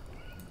instead.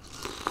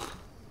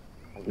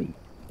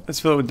 Let's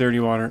fill it with dirty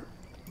water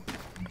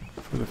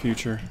for the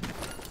future.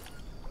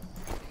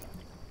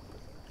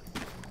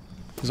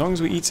 As long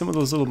as we eat some of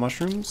those little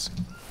mushrooms,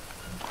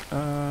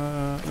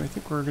 I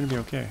think we're gonna be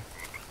okay.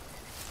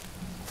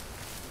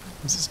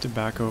 This is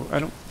tobacco.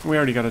 We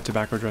already got a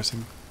tobacco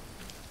dressing,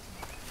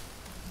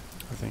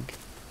 I think.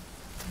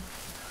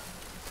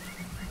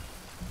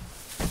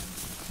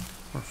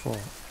 We're full.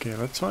 Okay,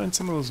 let's find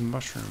some of those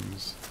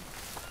mushrooms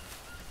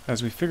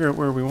as we figure out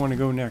where we want to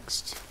go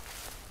next.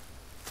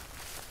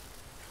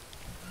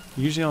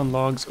 Usually on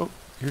logs. Oh,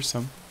 here's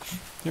some.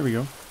 Here we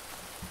go.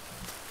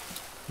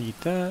 Eat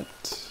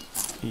that.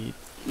 Eat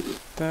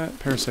that.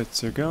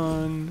 Parasites are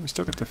gone. We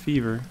still got the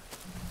fever.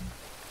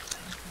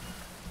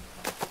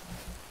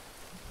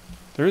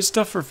 There is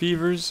stuff for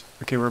fevers.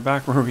 Okay, we're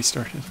back where we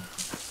started.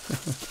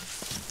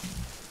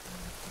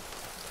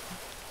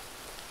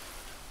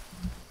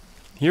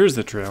 Here's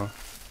the trail.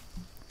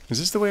 Is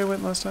this the way I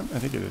went last time? I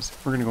think it is.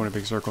 We're gonna go in a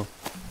big circle.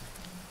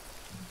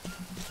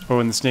 Oh,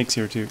 and the snake's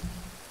here too.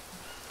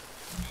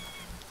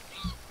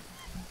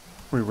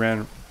 We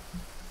ran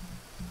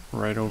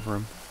right over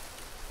him.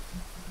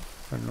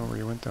 I don't know where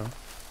he went though.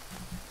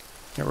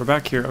 Yeah, we're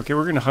back here. Okay,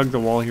 we're gonna hug the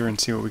wall here and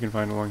see what we can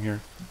find along here.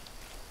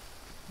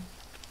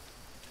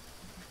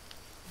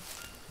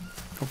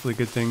 Hopefully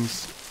good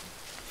things.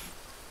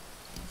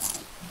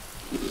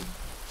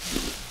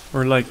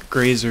 We're like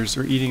grazers.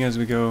 We're eating as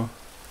we go.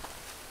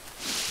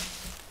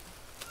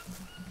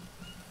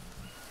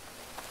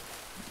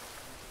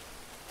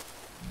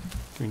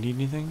 Do we need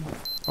anything?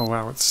 Oh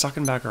wow, it's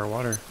sucking back our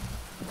water.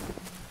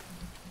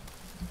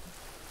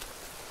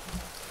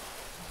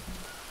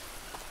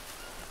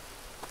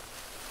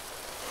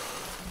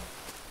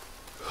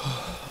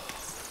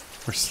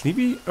 We're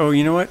sleepy? Oh,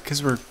 you know what?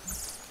 Because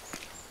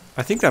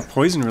I think that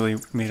poison really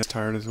made us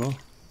tired as well.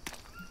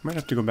 Might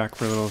have to go back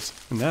for a little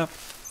nap.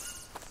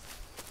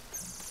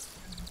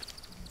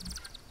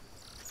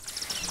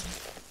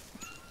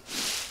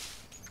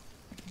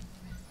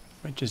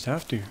 Might just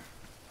have to.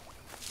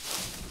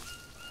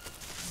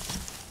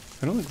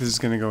 I don't think this is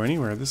going to go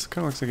anywhere. This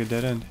kind of looks like a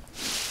dead end.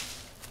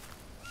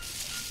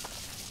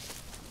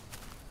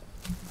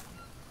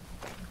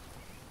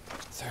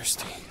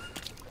 Thirsty.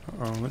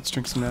 Uh-oh, let's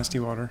drink some nasty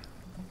water.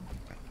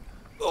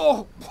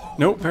 Oh!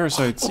 Nope,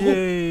 parasites.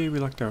 Yay, we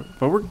lucked out.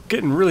 But we're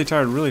getting really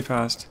tired really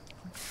fast.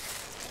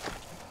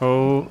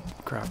 Oh,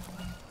 crap.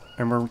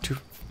 And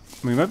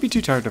we might be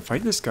too tired to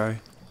fight this guy.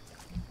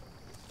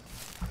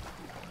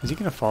 Is he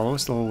gonna follow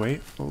us the whole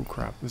way? Oh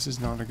crap, this is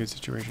not a good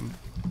situation.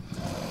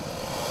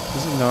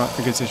 This is not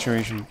a good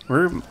situation.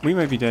 We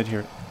might be dead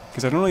here.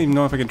 Because I don't even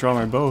know if I can draw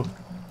my bow.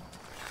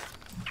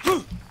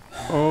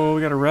 Oh,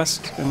 we gotta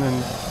rest and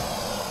then...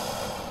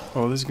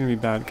 Oh, this is gonna be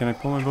bad. Can I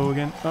pull my bow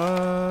again?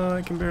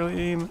 I can barely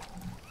aim.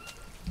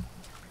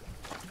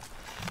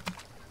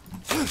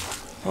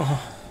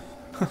 Oh.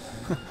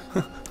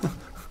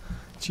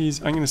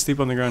 Jeez, I'm gonna sleep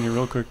on the ground here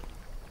real quick.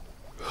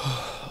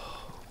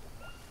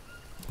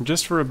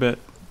 Just for a bit.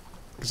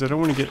 Because I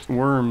don't want to get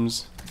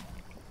worms.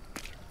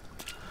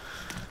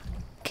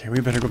 Okay,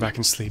 we better go back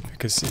and sleep.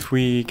 Because if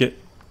we get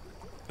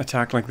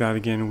attacked like that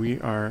again, we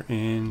are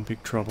in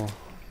big trouble.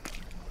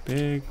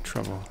 Big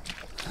trouble.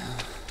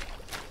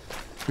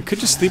 We could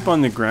just sleep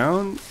on the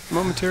ground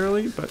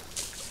momentarily, but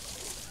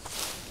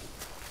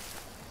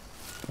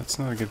that's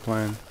not a good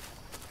plan.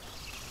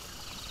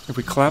 If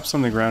we collapse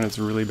on the ground, it's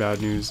really bad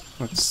news.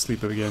 Let's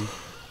sleep again.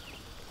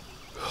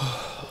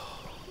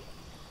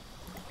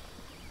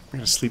 We're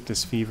gonna sleep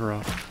this fever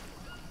off.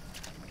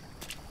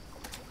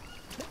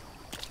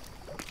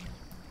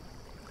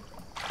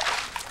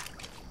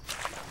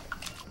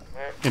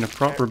 In a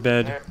proper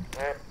bed.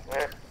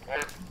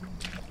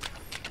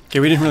 Okay,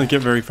 we didn't really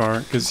get very far,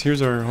 because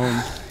here's our home.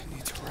 I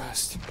need to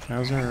rest.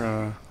 How's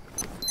our,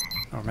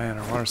 oh man,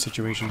 our water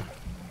situation.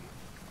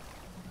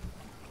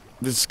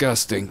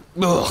 Disgusting.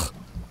 Ugh.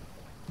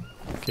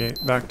 Okay,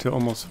 back to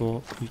almost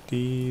full. Eat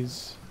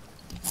these.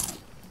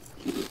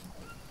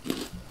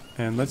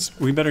 And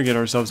we better get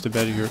ourselves to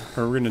bed here,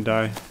 or we're gonna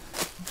die.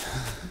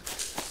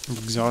 Of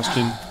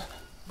exhaustion.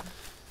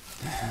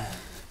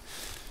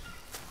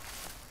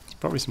 There's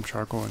probably some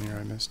charcoal in here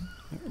I missed.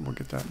 Yeah, we'll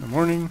get that in the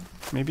morning,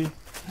 maybe.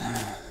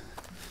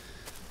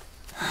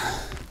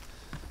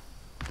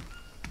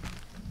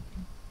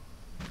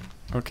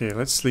 Okay,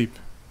 let's sleep.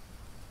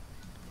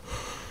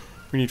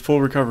 We need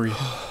full recovery.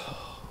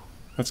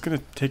 That's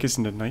gonna take us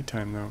into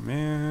nighttime though,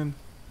 man.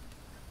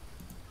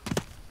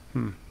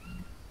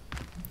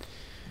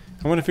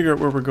 I want to figure out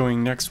where we're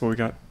going next. Well, we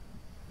got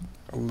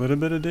a little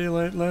bit of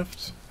daylight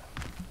left.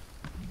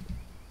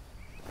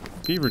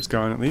 Fever's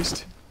gone at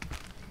least.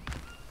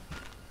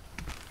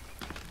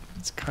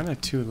 It's kind of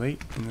too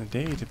late in the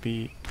day to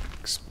be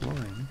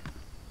exploring.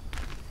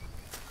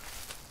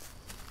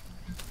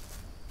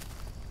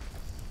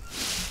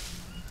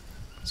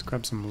 Let's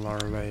grab some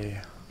larvae.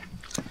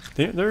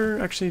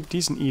 They're actually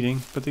decent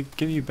eating, but they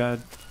give you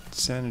bad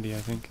sanity, I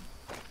think.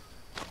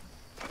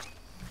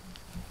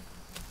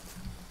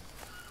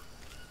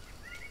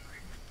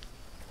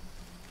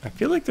 I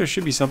feel like there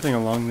should be something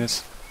along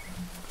this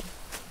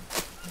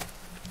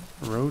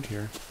road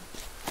here.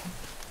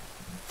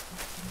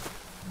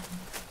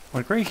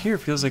 Like right here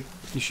feels like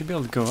you should be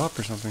able to go up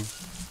or something.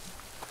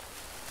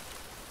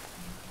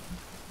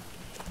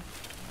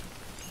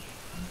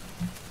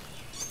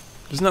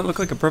 Doesn't that look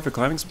like a perfect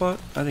climbing spot?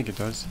 I think it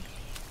does.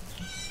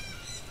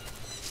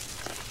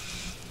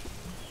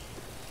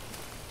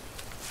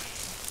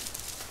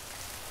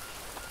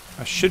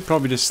 I should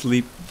probably just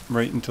sleep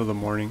right until the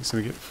morning so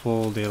we get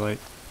full daylight.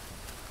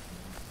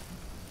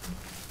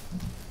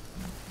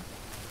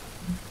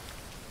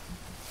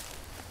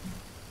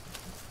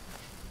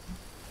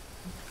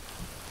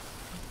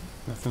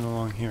 Nothing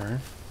along here.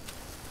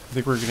 I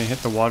think we're gonna hit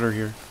the water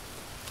here.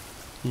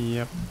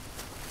 Yep.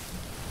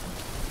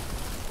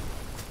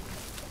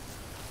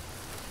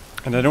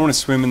 And I don't want to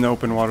swim in the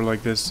open water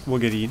like this. We'll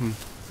get eaten.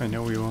 I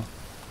know we will.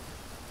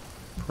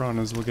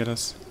 Piranhas will get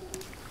us.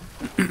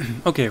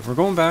 Okay, we're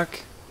going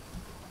back.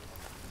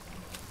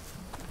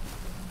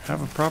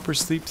 Have a proper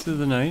sleep through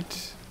the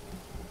night.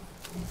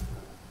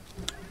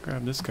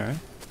 Grab this guy.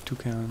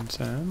 Toucan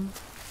Sam.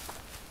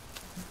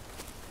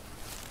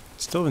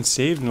 Still haven't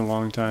saved in a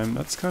long time.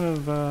 That's kind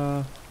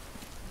of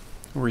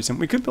worrisome.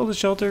 We could build a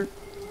shelter.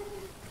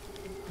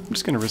 I'm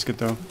just gonna risk it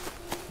though.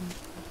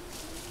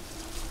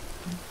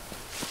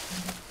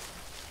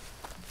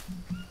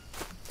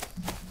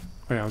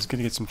 Oh yeah, I was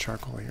gonna get some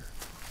charcoal here.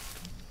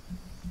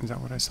 Is that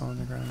what I saw on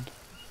the ground?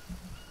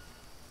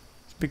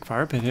 It's a big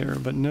fire pit here,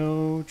 but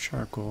no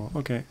charcoal.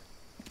 Okay.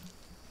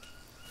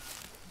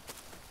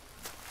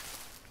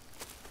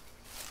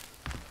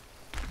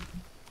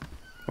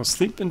 We'll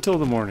sleep until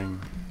the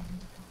morning.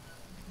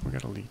 We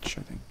got a leech,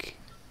 I think.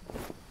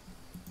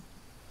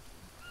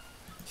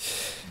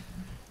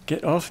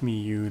 Get off me,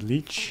 you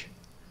leech.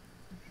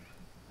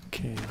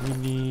 Okay,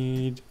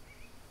 we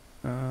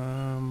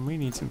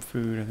need some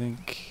food, I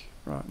think.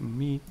 Rotten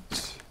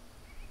meat.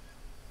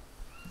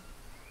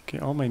 Okay,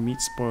 all my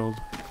meat's spoiled.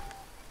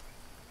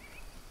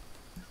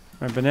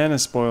 My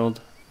banana's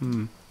spoiled.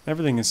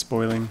 Everything is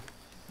spoiling.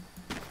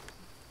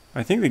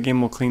 I think the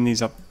game will clean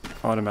these up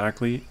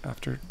automatically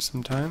after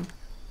some time.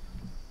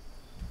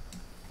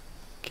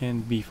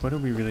 Canned beef. What do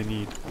we really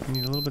need? We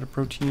need a little bit of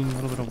protein, a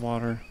little bit of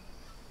water.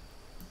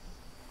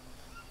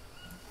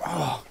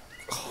 Oh,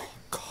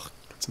 God.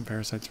 Get some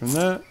parasites from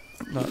that.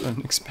 Not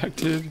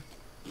unexpected.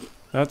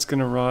 That's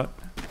gonna rot.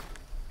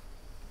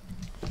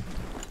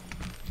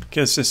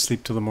 Okay, let's just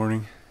sleep till the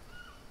morning.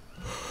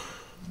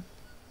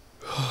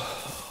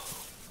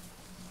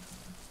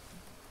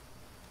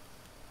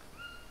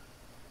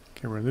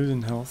 Okay, we're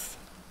losing health.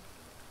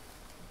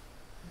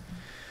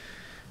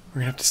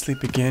 We're gonna have to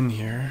sleep again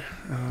here.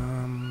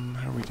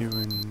 How are we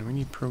doing? We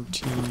need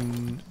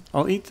protein.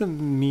 I'll eat the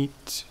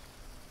meat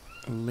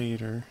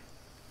later.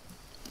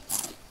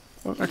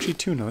 Oh, actually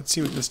tuna. Let's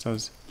see what this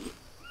does.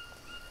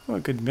 Oh,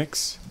 a good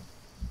mix.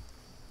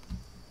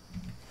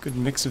 Good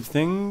mix of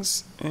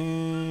things.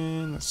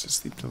 And let's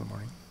just sleep till the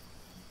morning.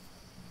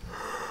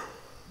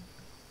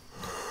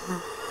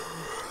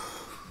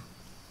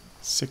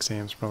 6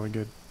 a.m. is probably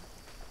good.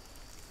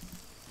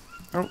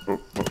 Oh.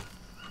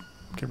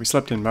 Okay, we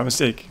slept in by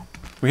mistake.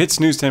 We hit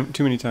snooze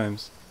too many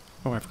times.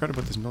 Oh, I forgot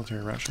about this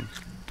military ration.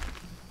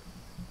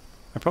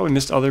 I probably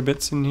missed other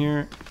bits in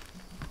here.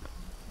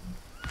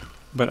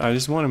 But I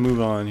just want to move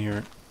on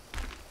here.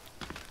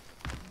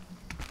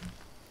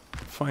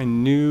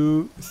 Find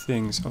new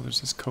things. Oh,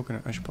 there's this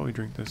coconut. I should probably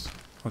drink this.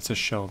 Oh, it's a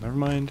shell. Never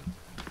mind.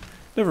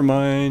 Never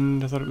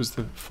mind. I thought it was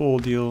the full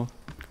deal.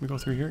 Can we go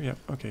through here? Yep.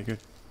 Okay, good.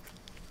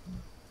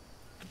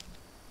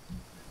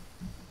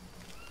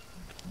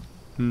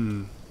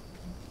 Okay,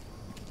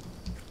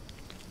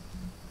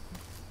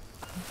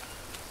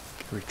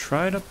 we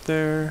tried up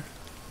there.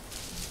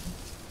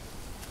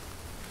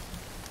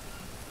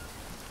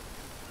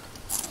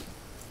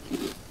 I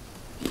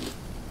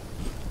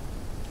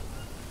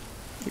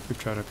think we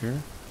tried up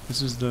here.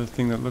 This is the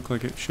thing that looked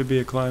like it should be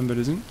a climb, but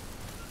isn't.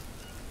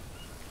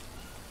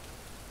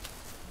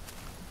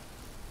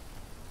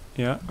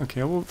 Yeah,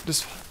 okay, we'll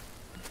just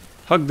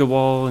hug the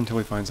wall until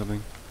we find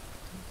something.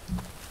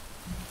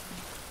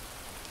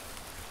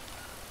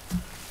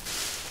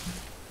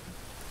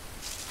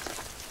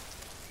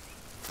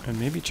 And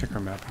maybe check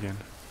our map again.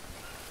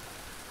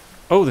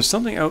 Oh, there's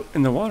something out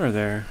in the water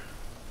there.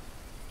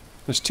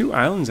 There's 2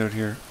 islands out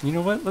here. You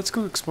know what? Let's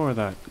go explore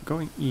that.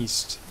 Going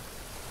east.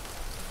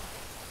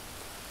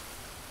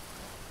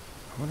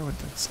 I wonder what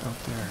that's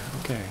out there.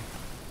 Okay.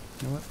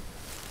 You know what?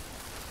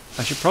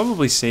 I should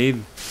probably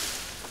save.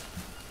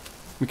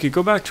 We could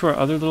go back to our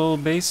other little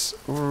base,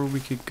 or we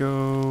could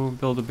go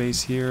build a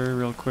base here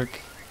real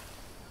quick.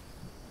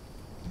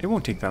 It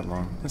won't take that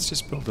long. Let's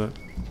just build it.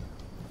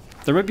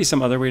 There might be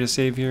some other way to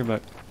save here,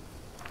 but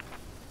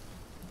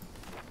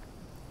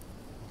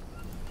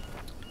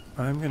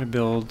I'm gonna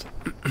build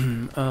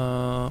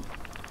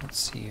let's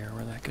see here,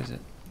 where the heck is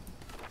it?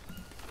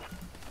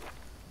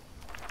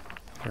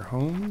 Their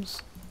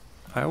homes.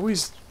 I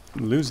always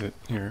lose it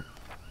here.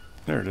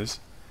 There it is.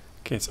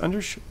 Okay, it's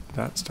under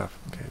that stuff.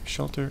 Okay,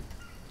 shelter.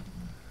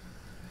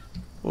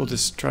 We'll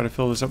just try to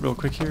fill this up real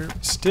quick here.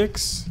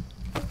 Sticks.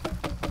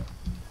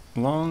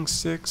 Long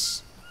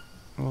sticks.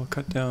 We'll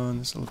cut down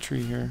this little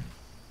tree here.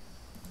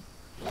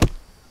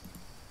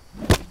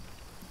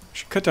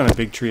 Should cut down a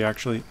big tree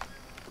actually.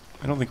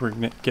 I don't think we're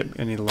gonna get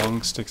any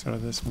long sticks out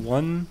of this.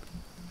 One.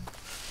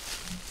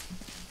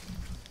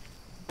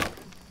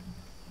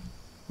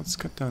 Let's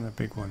cut down a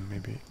big one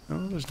maybe.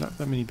 Oh, there's not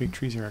that many big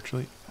trees here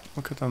actually.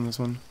 We'll cut down this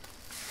one.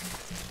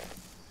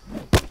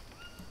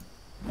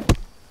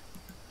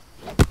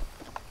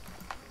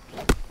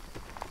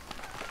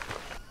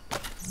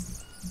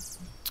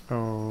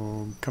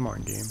 Oh, come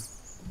on, game.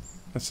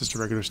 That's just a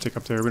regular stick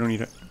up there. We don't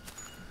need it,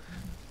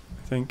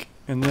 I think.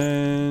 And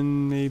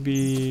then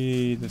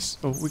maybe this.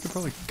 Oh, we could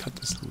probably cut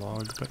this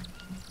log, but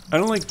I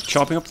don't like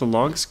chopping up the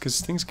logs because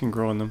things can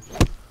grow on them.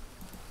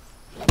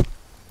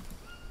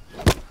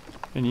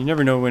 And you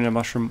never know when a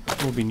mushroom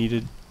will be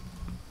needed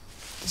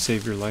to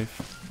save your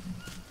life.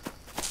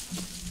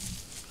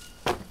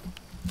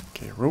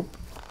 Okay, rope.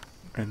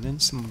 And then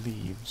some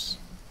leaves.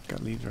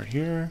 Got leaves right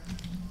here.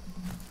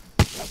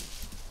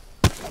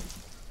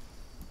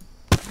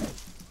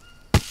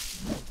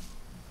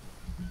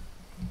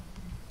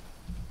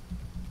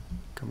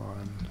 Come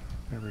on.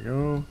 There we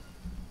go.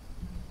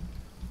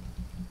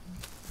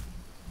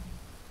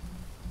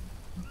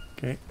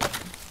 Okay.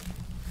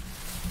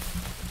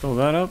 Fill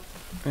that up.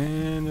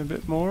 And a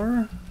bit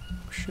more.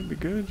 Should be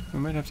good. We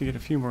might have to get a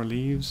few more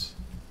leaves.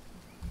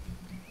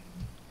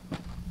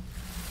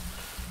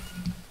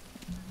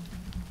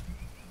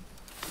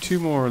 Two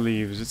more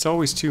leaves. It's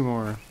always two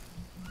more.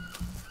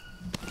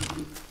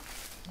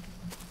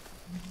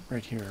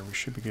 Right here. We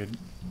should be good.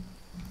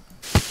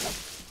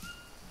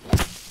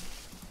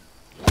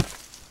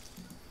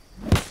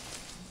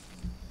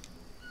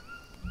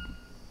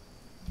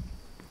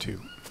 Two.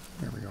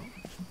 There we go.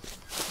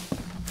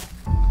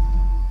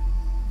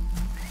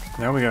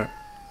 Now we got a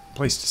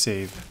place to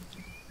save.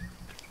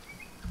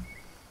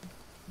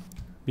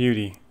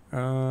 Beauty.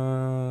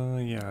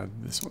 Yeah,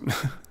 this one.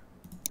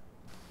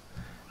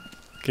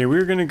 Okay,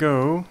 we're gonna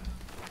go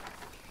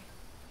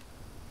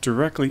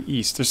directly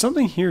east. There's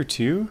something here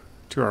too,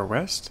 to our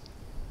west.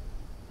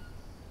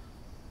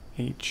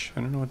 H. I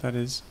don't know what that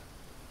is.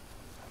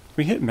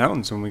 We hit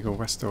mountains when we go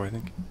west though, I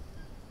think.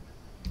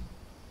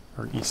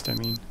 Or east, I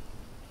mean.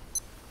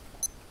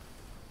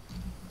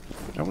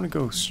 I want to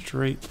go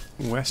straight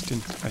west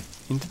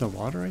into the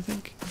water, I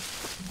think.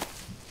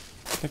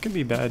 That could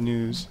be bad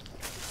news.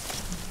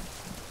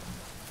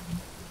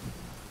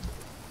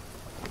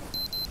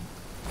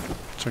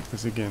 Check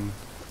this again.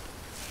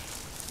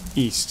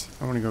 East.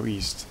 I want to go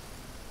east.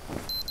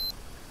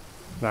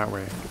 That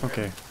way.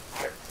 Okay.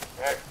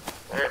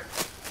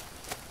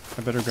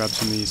 I better grab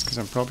some of these because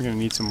I'm probably going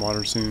to need some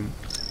water soon.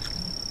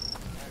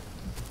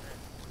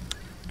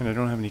 And I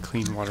don't have any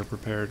clean water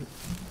prepared.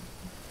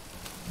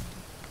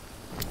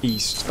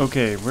 East.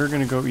 Okay, we're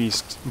gonna go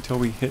east until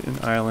we hit an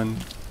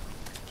island.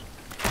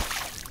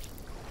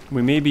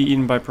 We may be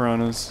eaten by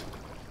piranhas.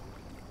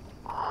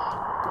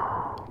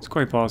 It's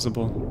quite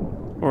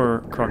possible.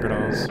 Or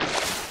crocodiles.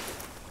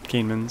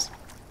 Caimans.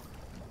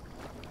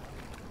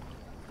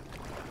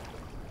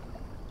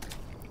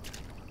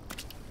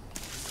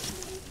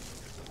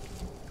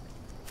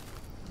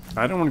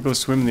 I don't want to go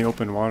swim in the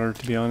open water,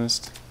 to be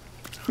honest.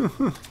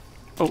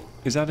 Oh,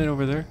 is that it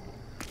over there?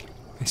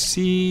 I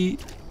see...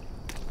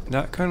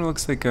 That kind of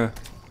looks like an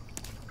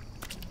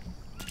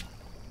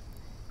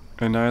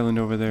island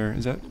over there.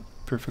 Is that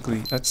perfectly...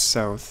 That's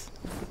south.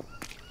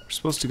 We're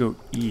supposed to go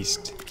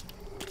east.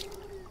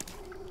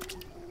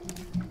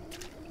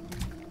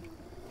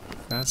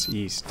 That's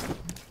east.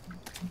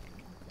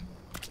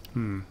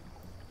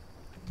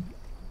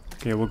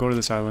 Okay, we'll go to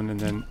this island and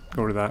then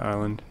go to that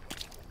island.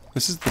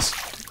 This is the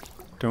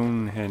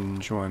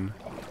Stonehenge one.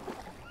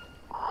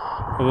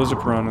 Oh, those are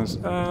piranhas.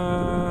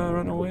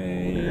 Run away.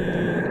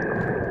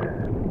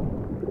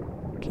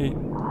 Okay,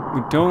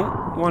 we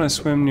don't want to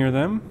swim near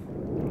them.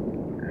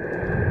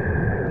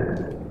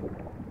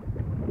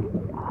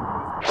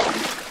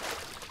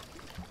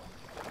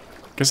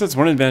 Guess that's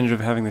one advantage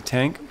of having the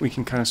tank. We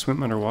can kind of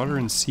swim underwater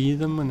and see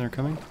them when they're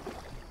coming.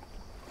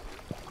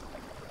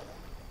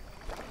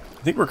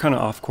 I think we're kind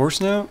of off course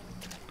now.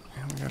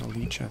 Yeah, we got a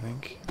leech, I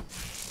think.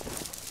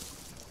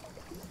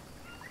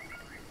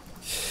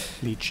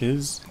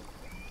 Leeches.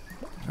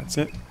 That's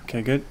it.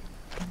 Okay, good.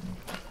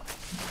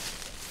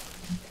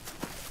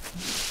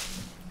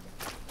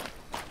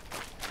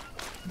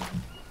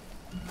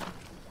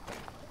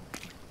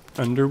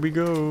 Under we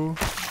go.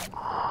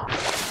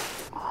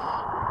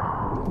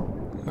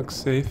 Looks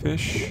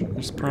safe-ish.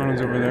 There's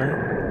piranhas over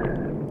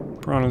there.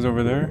 Piranhas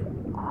over there.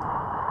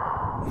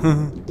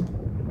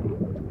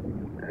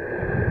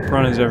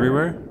 Piranhas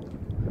everywhere.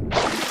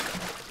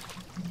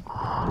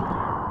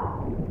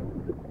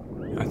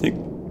 I think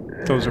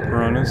those are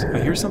piranhas. I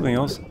hear something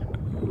else. I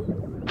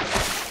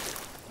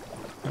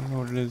don't know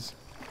what it is.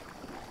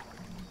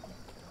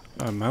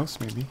 A mouse,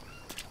 maybe.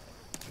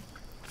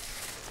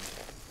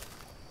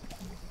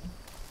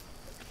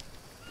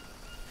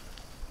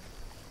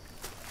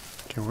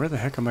 Okay, where the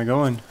heck am I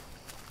going?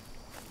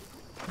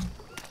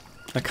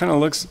 That kind of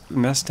looks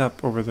messed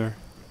up over there.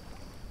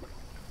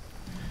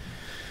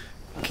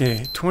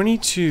 Okay,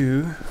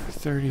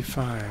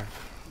 22:35.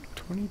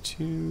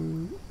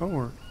 22.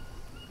 Oh,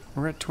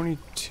 we're at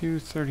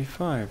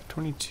 22:35.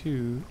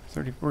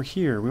 22:30. We're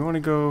here. We want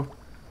to go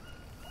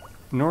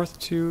north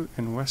 2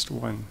 and west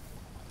 1.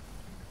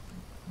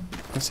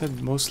 I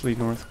said mostly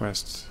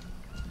northwest.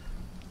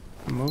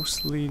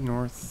 Mostly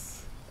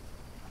northwest?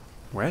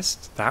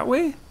 That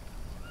way?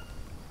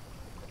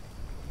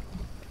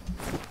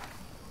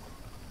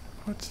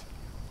 What?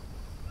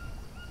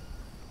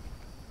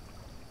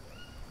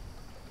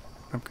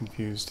 I'm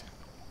confused.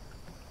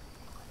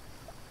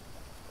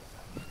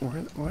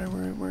 Where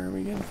are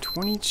we again?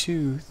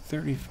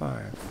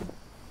 22:35.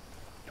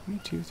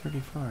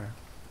 22:35.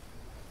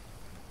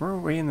 We're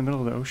way in the middle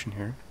of the ocean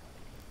here.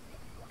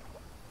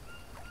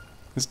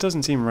 This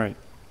doesn't seem right.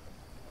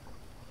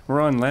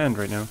 We're on land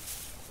right now.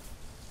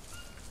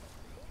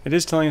 It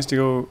is telling us to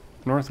go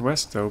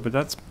northwest though, but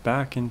that's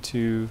back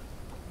into...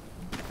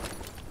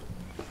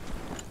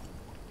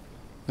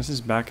 This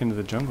is back into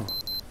the jungle.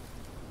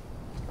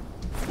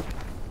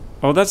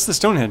 Oh, that's the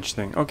Stonehenge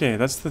thing. Okay,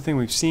 that's the thing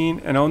we've seen.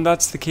 And oh,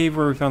 that's the cave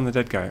where we found the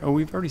dead guy. Oh,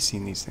 we've already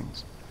seen these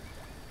things.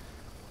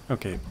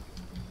 Okay.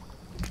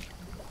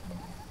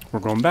 We're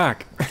going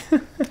back.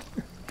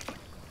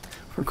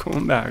 We're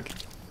going back.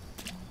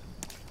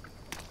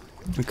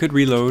 We could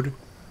reload.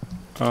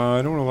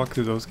 I don't want to walk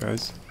through those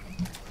guys.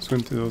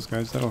 Swim through those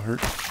guys. That'll hurt.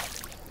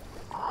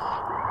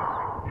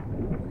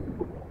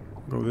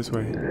 Go this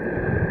way.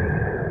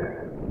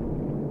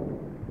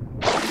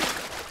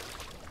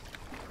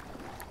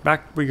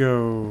 Back we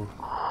go.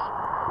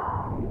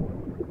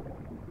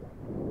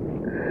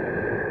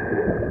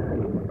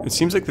 It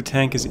seems like the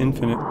tank is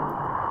infinite.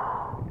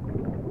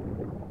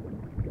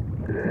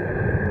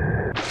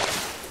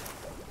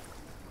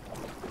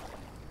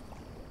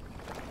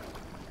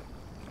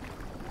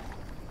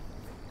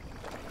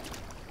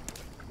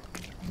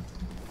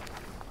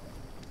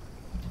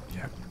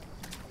 Yep.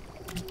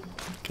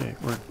 Okay,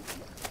 we're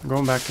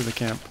going back to the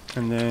camp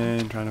and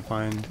then trying to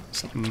find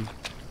something.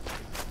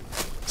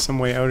 Some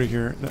way out of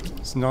here.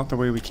 That's not the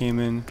way we came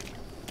in.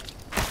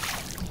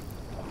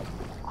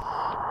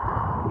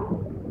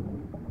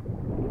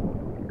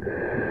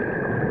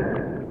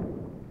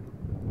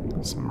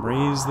 Some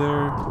rays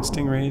there.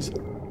 Stingrays.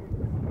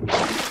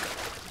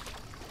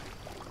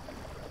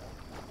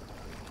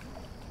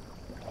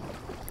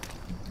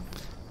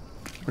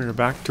 We're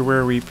back to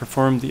where we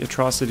performed the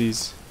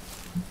atrocities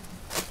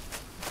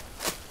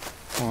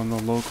on the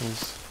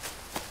locals.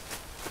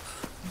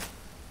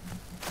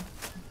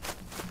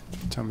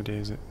 What time of day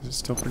is it? Is it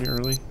still pretty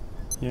early?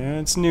 Yeah,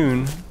 it's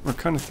noon. We're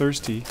kind of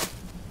thirsty.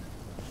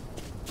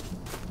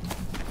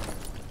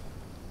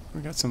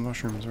 We got some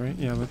mushrooms, right?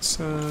 Yeah, let's,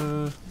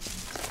 Oh,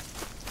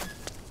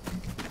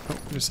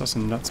 we just saw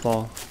some nuts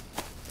fall.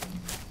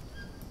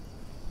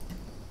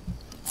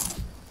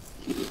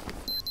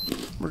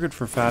 We're good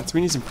for fats.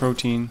 We need some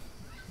protein.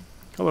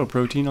 Hello,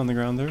 protein on the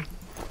ground there.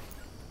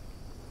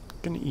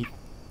 Gonna eat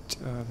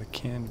the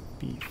canned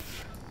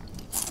beef.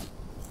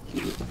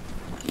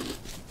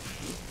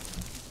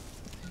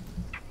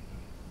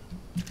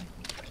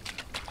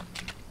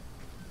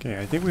 Okay,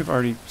 I think we've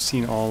already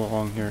seen all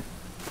along here.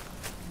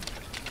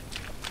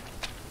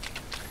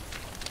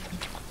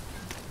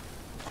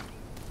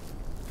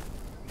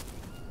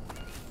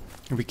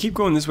 If we keep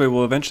going this way,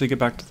 we'll eventually get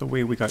back to the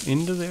way we got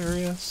into the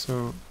area,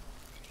 so...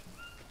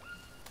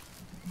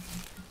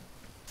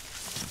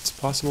 It's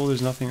possible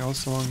there's nothing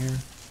else along here.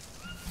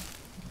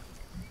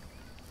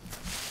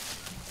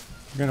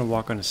 I'm gonna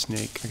walk on a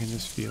snake, I can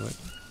just feel it.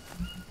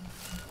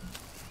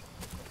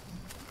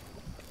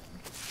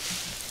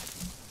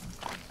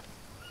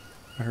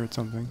 I heard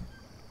something.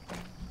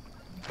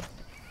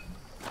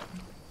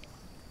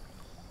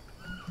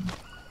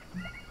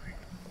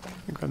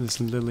 I got this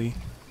lily.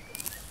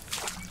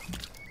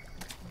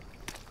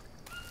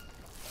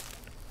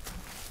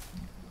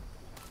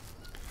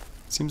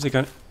 Seems like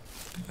a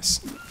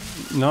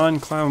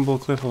non-climbable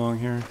cliff along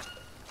here.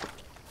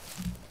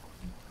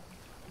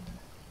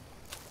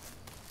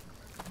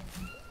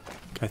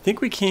 I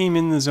think we came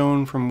in the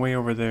zone from way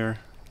over there.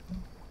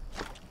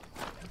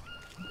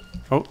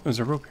 Oh, there's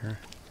a rope here.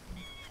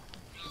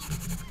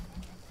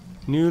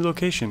 New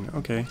location,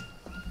 okay.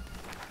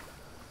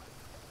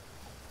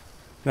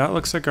 That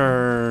looks like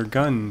our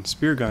gun,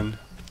 spear gun.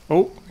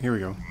 Oh, here we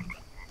go.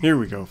 Here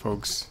we go,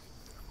 folks.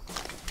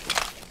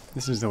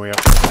 This is the way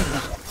up.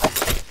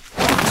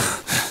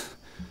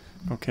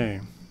 Okay,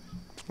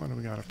 what do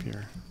we got up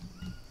here?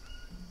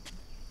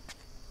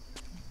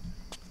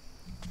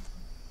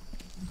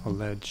 A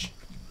ledge.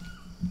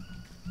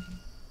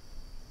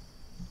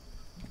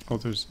 Oh,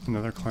 there's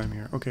another climb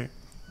here. Okay.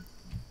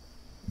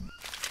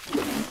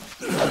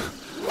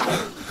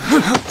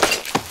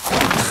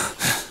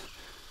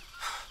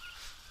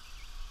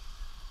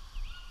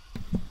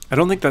 I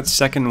don't think that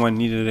second one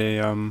needed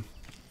a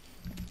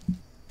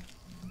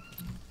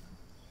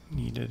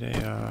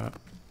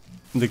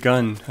the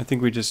gun. I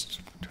think we just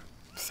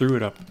threw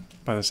it up.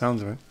 by the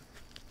sounds of it.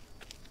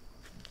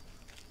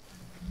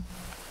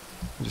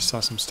 I just saw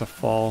some stuff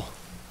fall.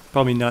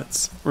 Probably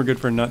nuts. We're good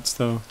for nuts,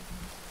 though.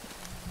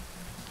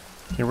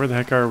 Okay, where the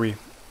heck are we?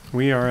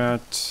 We are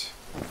at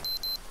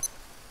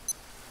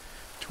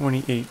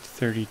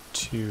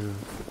 2832.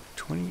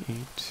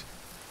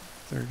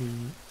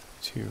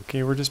 2832.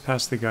 Okay, we're just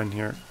past the gun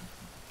here.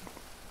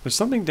 There's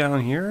something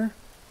down here?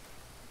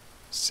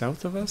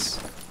 South of us?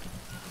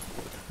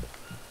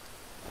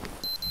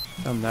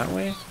 Down that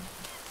way?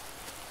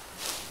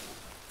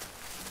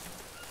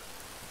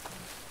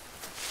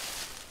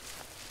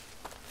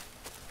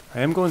 I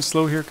am going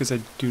slow here because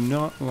I do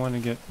not want to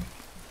get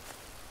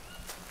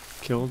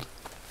killed.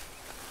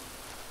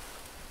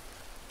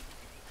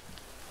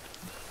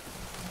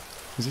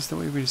 Is this the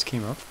way we just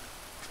came up?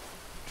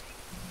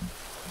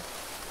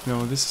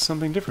 No, this is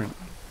something different.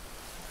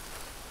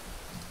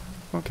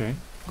 Okay,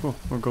 cool.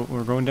 We're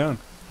going down.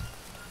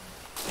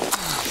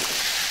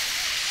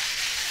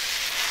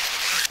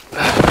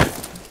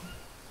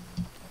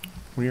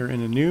 We are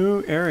in a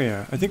new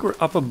area. I think we're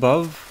up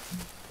above.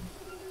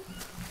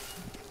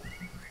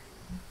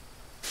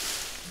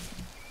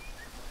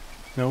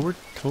 No, we're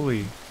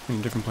totally in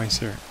a different place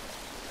here.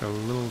 Got a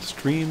little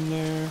stream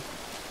there.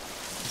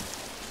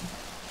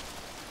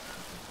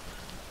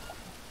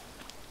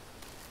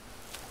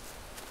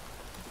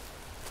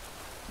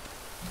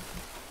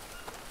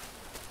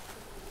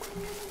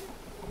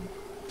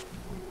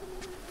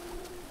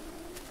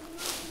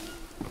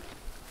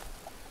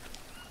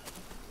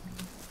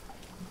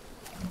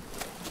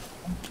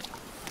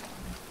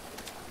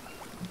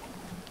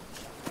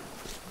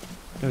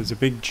 There's a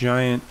big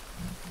giant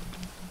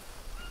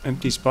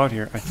empty spot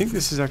here. I think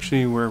this is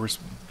actually where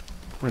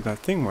that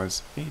thing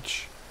was.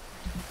 H.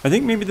 I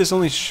think maybe this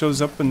only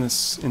shows up in the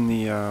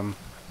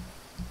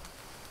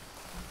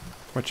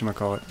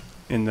whatchamacallit,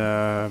 in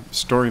the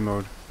story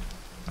mode.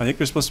 I think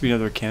there's supposed to be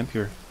another camp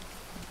here.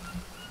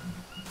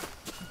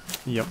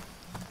 Yep.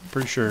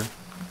 Pretty sure.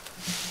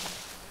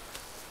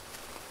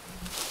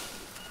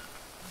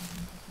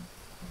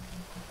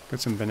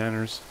 Got some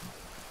bananas.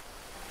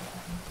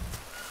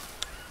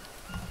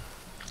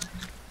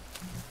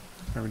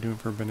 How are we doing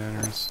for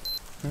bananas?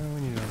 Oh,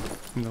 we need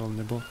a little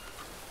nibble.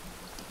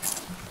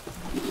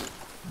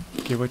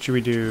 Okay, what should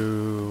we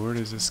do? Where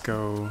does this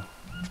go?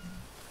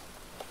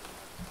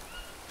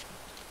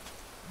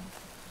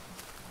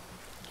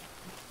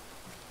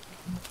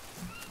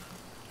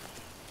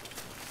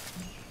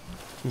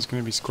 There's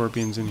gonna be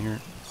scorpions in here.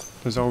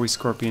 There's always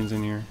scorpions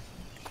in here.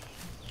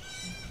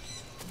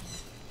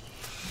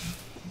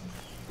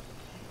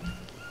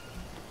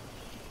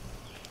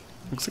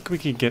 Looks like we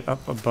could get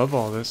up above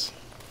all this.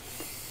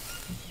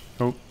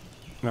 Oh,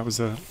 that was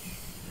a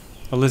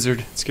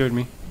lizard. It scared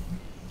me.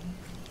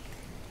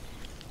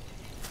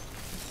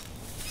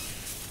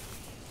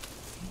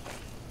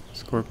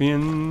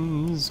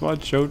 Scorpions!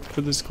 Watch out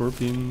for the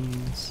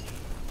scorpions.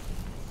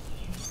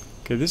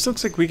 Okay, this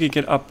looks like we could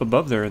get up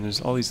above there, and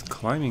there's all these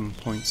climbing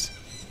points.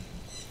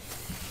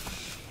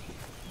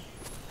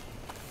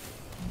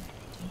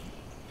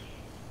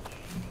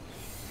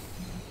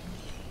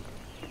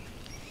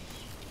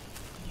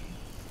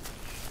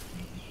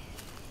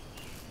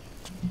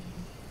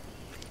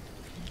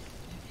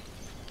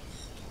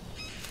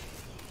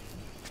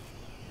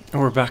 And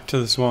we're back to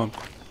the swamp,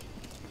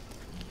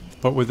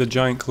 but with a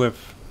giant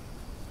cliff.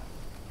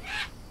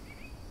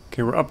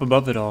 Okay, we're up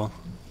above it all.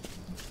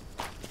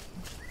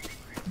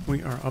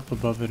 We are up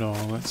above it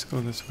all. Let's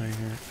go this way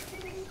here.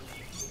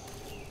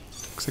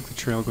 Looks like the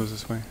trail goes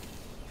this way.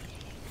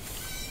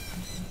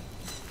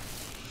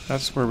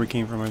 That's where we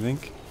came from, I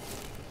think.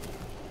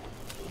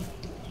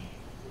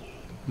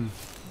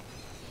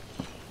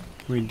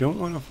 We don't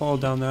want to fall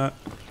down that.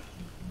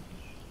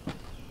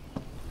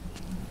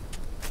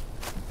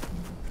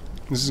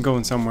 This is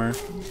going somewhere.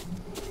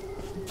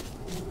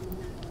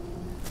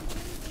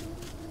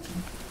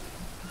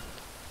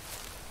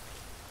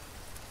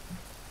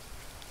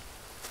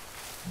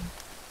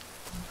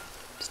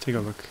 Let's take a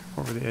look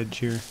over the edge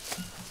here.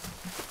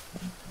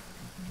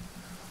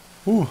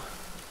 Ooh,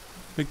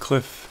 big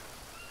cliff.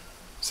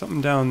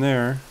 Something down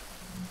there.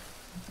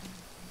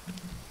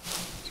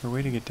 Is there a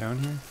way to get down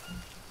here?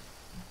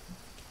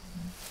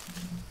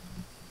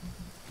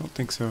 Don't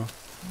think so.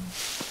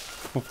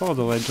 We'll follow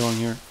the ledge along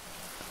here.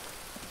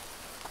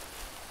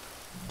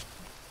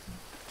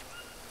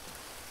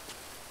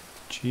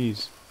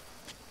 Jeez.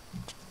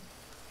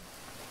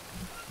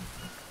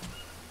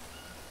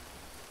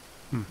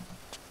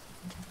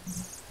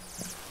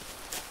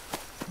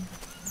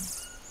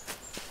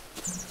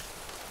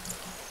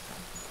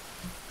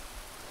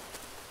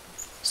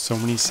 So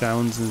many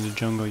sounds in the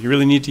jungle. You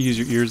really need to use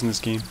your ears in this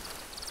game.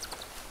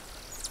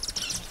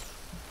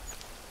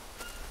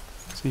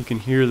 So you can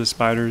hear the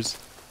spiders.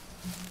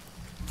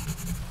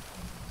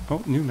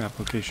 Oh, new map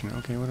location.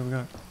 Okay, what do we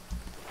got?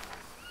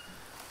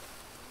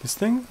 This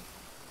thing?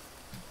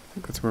 I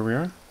think that's where we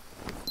are.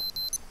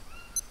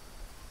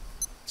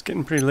 It's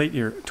getting pretty late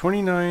here.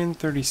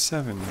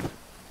 29:37.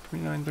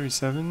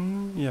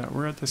 29:37? Yeah,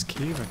 we're at this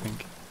cave, I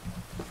think.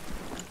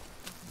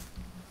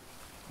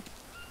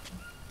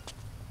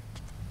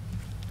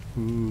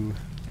 Ooh.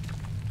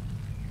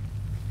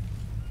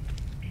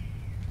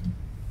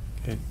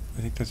 Okay,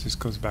 I think that just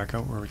goes back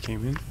out where we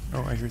came in.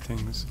 Oh, I hear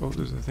things. Oh,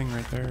 there's a thing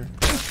right there.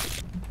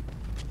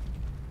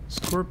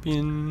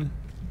 Scorpion.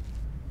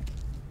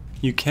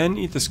 You can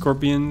eat the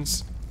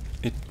scorpions.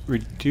 It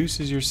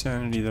reduces your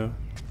sanity though.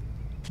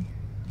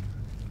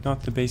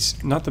 Not the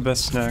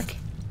best snack.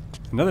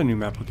 Another new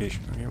map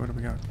location. Okay, what do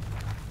we got?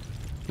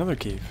 Another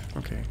cave.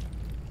 Okay.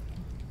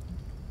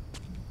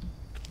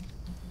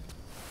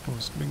 Oh,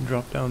 there's a big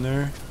drop down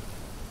there.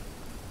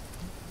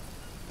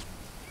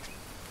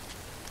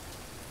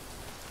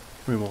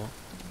 We will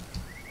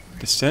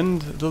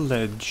descend the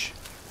ledge.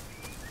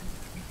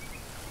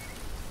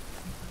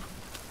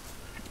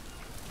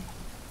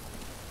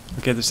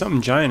 Okay, there's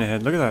something giant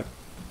ahead. Look at that.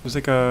 There's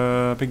like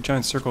a big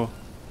giant circle.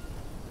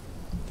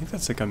 I think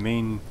that's like a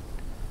main...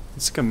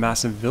 It's like a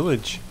massive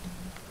village.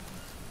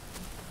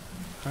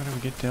 How do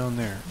we get down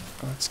there?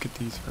 Oh, let's get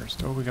these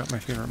first. Oh, we got my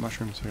favorite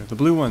mushrooms here. The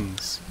blue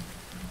ones.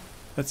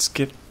 Let's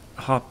get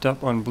hopped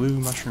up on blue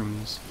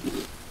mushrooms.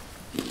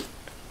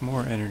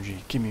 More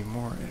energy. Give me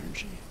more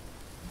energy.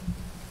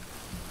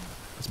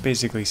 It's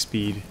basically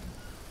speed.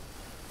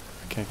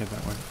 I can't get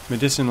that one.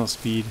 Medicinal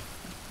speed.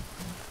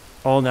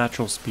 All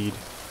natural speed.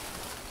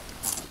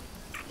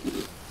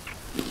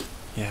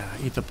 Yeah,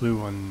 eat the blue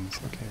ones.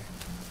 Okay.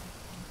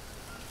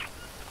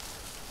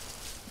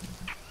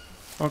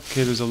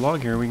 Okay, there's a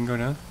log here. We can go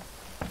down.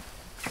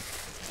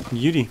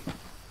 Beauty.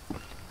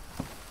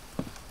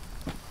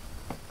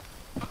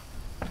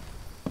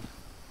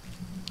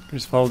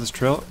 Just follow this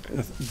trail.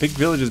 The big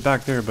village is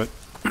back there, but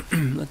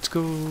let's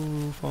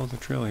go follow the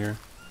trail here.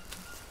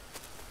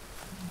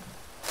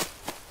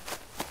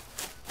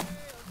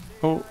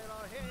 Oh,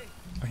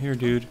 I hear a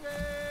dude.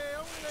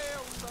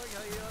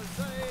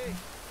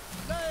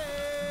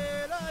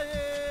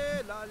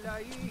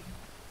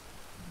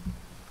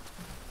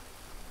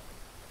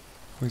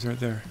 Oh, he's right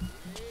there.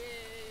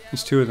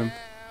 There's two of them.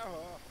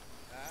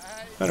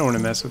 I don't want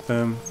to mess with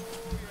them.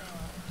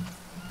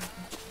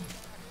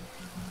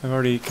 I've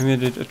already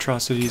committed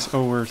atrocities.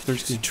 Oh, we're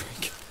thirsty.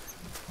 Drink.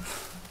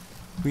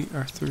 We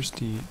are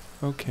thirsty.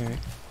 Okay.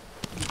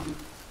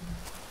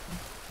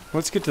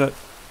 Let's get to that.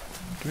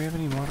 Do we have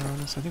any water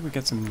on us? I think we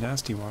got some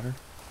nasty water.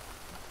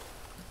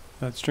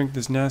 Let's drink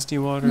this nasty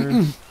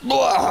water.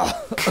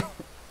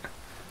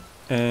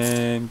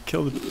 And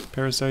kill the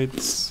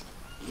parasites.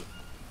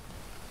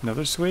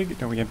 Another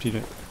swig? No, we emptied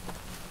it.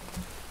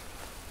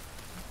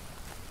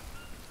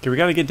 Okay, we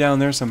gotta get down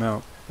there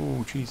somehow.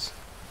 Oh, jeez.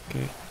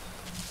 Okay.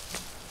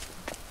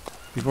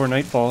 Before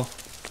nightfall.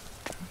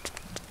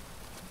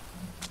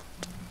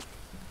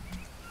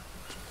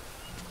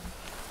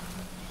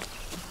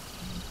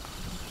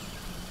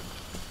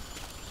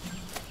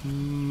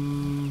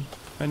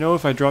 I know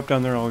if I drop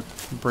down there I'll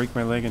break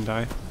my leg and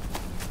die.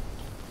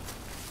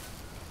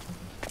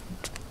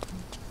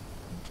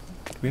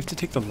 Do we have to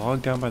take the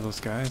log down by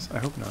those guys? I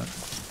hope not.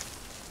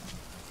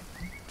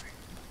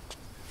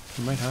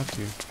 We might have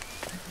to.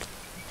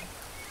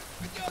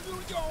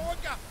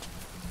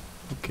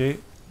 Okay.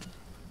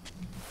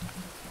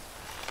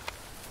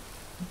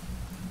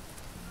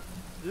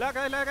 I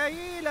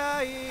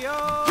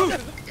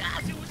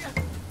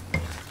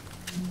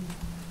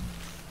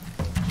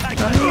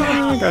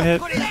got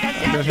hit. I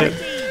got hit.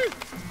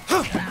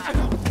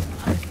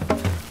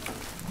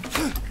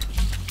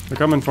 They're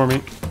coming for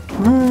me.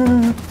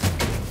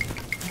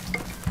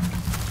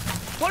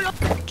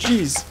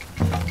 Jeez.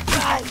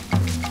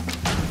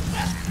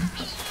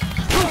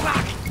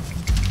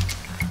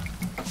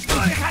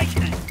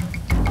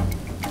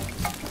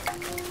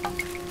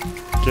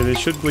 Okay, they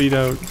should bleed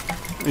out.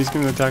 He's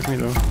gonna attack me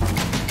though.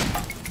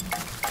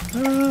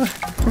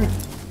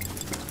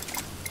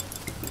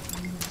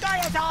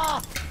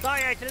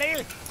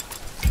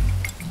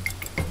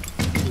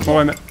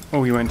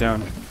 Oh, he went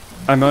down.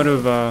 I'm out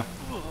of,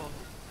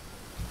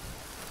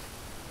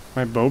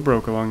 my bow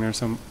broke along there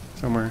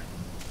somewhere.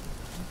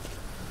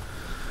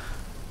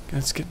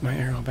 Let's get my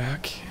arrow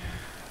back.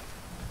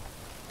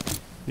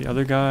 The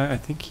other guy, I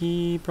think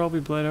he probably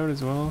bled out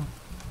as well.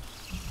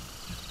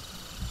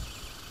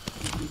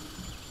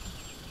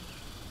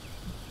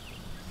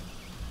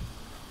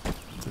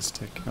 It's a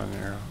stick, not an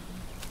arrow.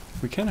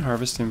 We can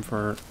harvest him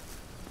for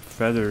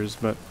feathers,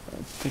 but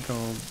I think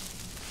I'll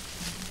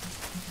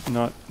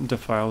not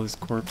defile his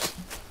corpse.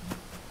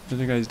 The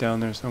other guy's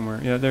down there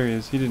somewhere. Yeah, there he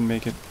is. He didn't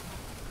make it.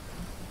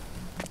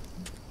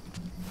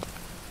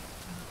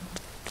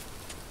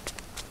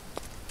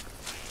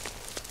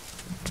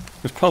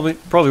 There's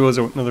probably was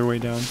another way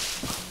down.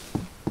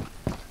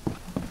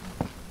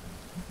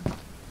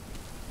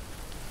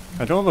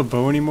 I don't have a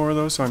bow anymore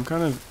though, so I'm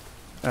kind of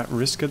at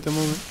risk at the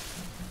moment.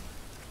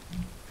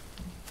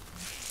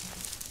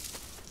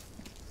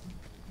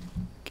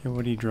 Okay,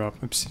 what do you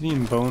drop?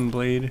 Obsidian bone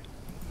blade.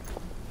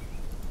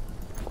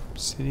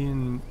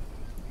 Obsidian...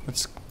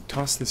 Let's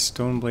toss this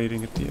stone blade and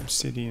get the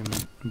obsidian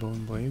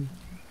bone blade.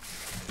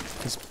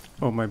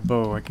 Oh, my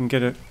bow. I can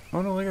get it...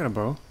 Oh no, I got a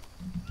bow.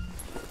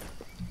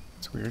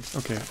 That's weird.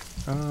 Okay.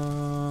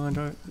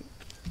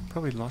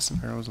 Probably lost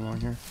some arrows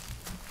along here.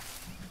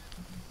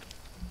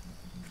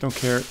 Don't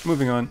care.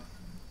 Moving on.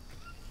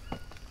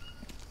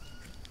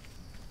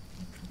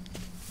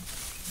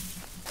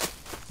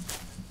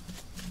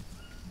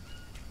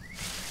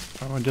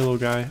 Armadillo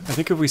guy. I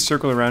think if we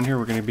circle around here,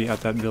 we're going to be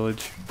at that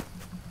village.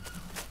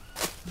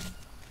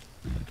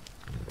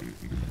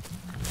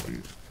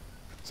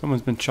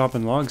 Someone's been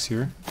chopping logs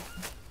here.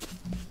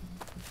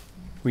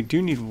 We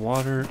do need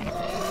water.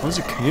 Oh, there's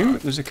a canoe?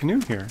 There's a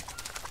canoe here.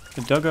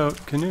 A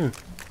dugout canoe.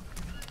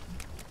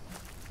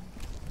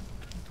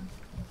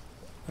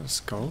 A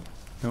skull?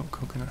 No,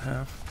 coconut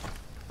half.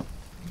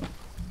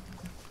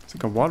 It's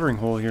like a watering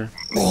hole here.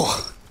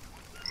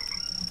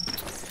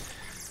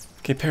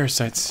 Okay,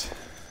 parasites.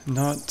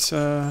 Not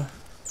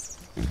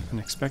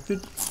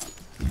unexpected.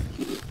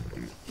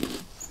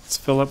 Let's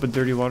fill up with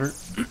dirty water.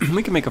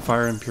 We can make a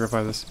fire and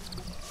purify this.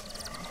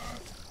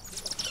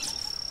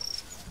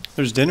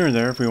 There's dinner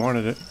there if we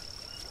wanted it.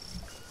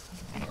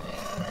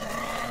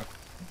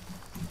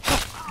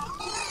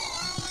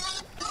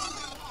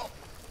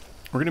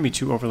 We're gonna be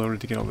too overloaded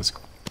to get all this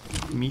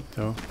meat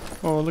though.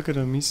 Oh, look at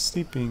him, he's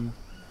sleeping.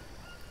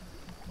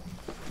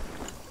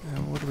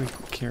 What are we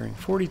carrying?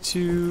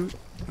 42.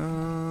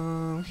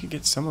 We could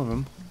get some of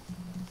them.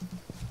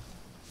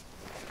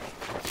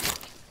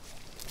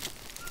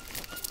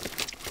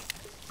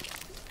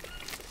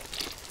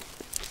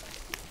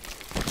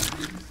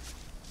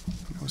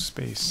 No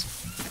space.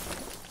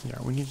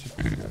 Yeah, we need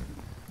to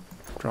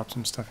drop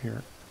some stuff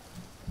here.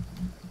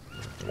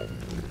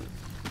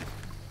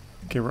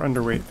 Okay, we're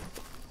underweight.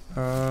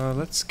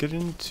 Let's get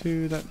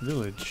into that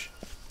village.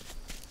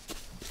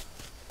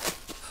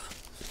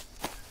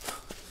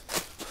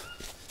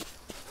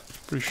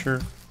 Pretty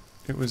sure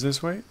it was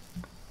this way.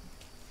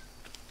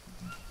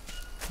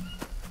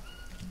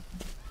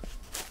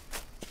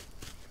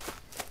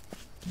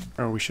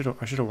 Oh, I should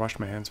have washed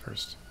my hands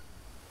first.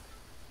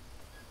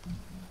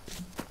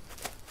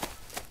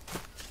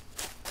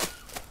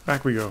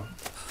 Back we go.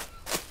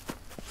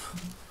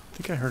 I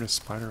think I heard a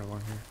spider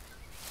along here.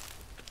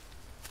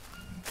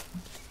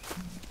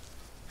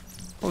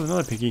 Oh, there's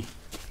another piggy.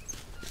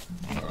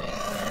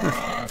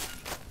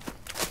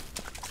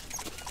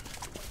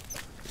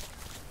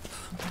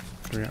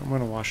 I'm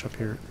gonna wash up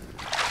here.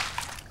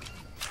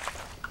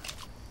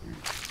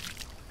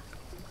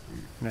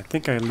 And I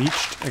think I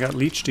got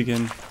leeched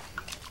again.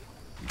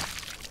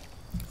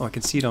 Oh, I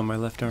can see it on my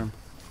left arm.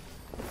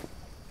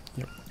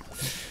 Yep.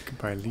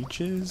 Goodbye,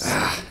 leeches.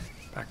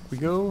 Back we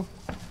go.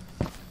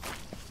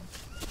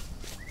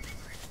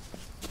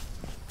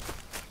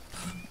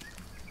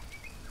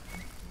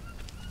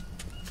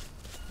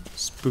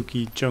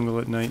 Spooky jungle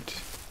at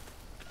night.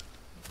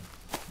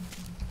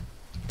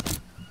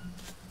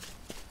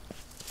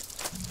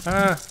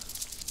 Ah!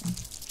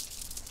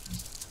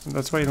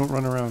 That's why you don't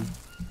run around.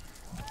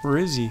 Where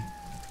is he?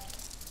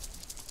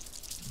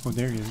 Oh,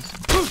 there he is.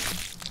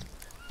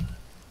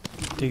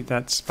 Take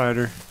that,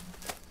 spider.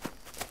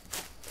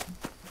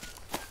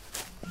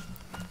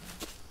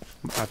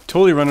 I've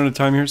totally run out of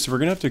time here, so we're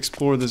gonna have to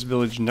explore this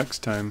village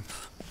next time.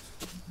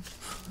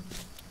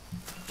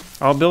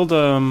 I'll build,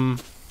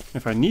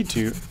 if I need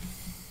to,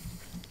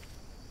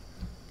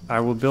 I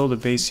will build a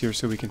base here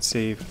so we can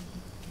save.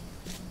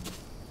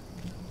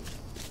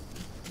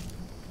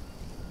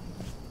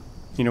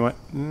 You know what?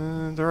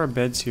 There are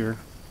beds here,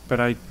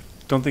 but I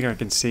don't think I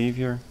can save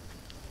here.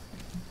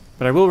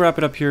 But I will wrap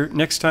it up here.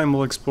 Next time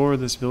we'll explore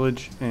this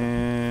village,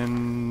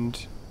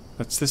 and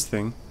that's this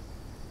thing.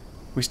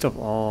 We still have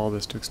all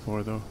this to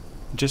explore though,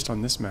 just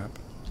on this map.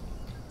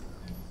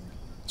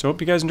 So I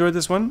hope you guys enjoyed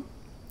this one.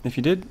 If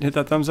you did, hit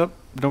that thumbs up.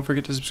 Don't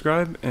forget to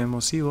subscribe, and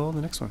we'll see you all in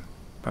the next one.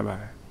 Bye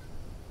bye.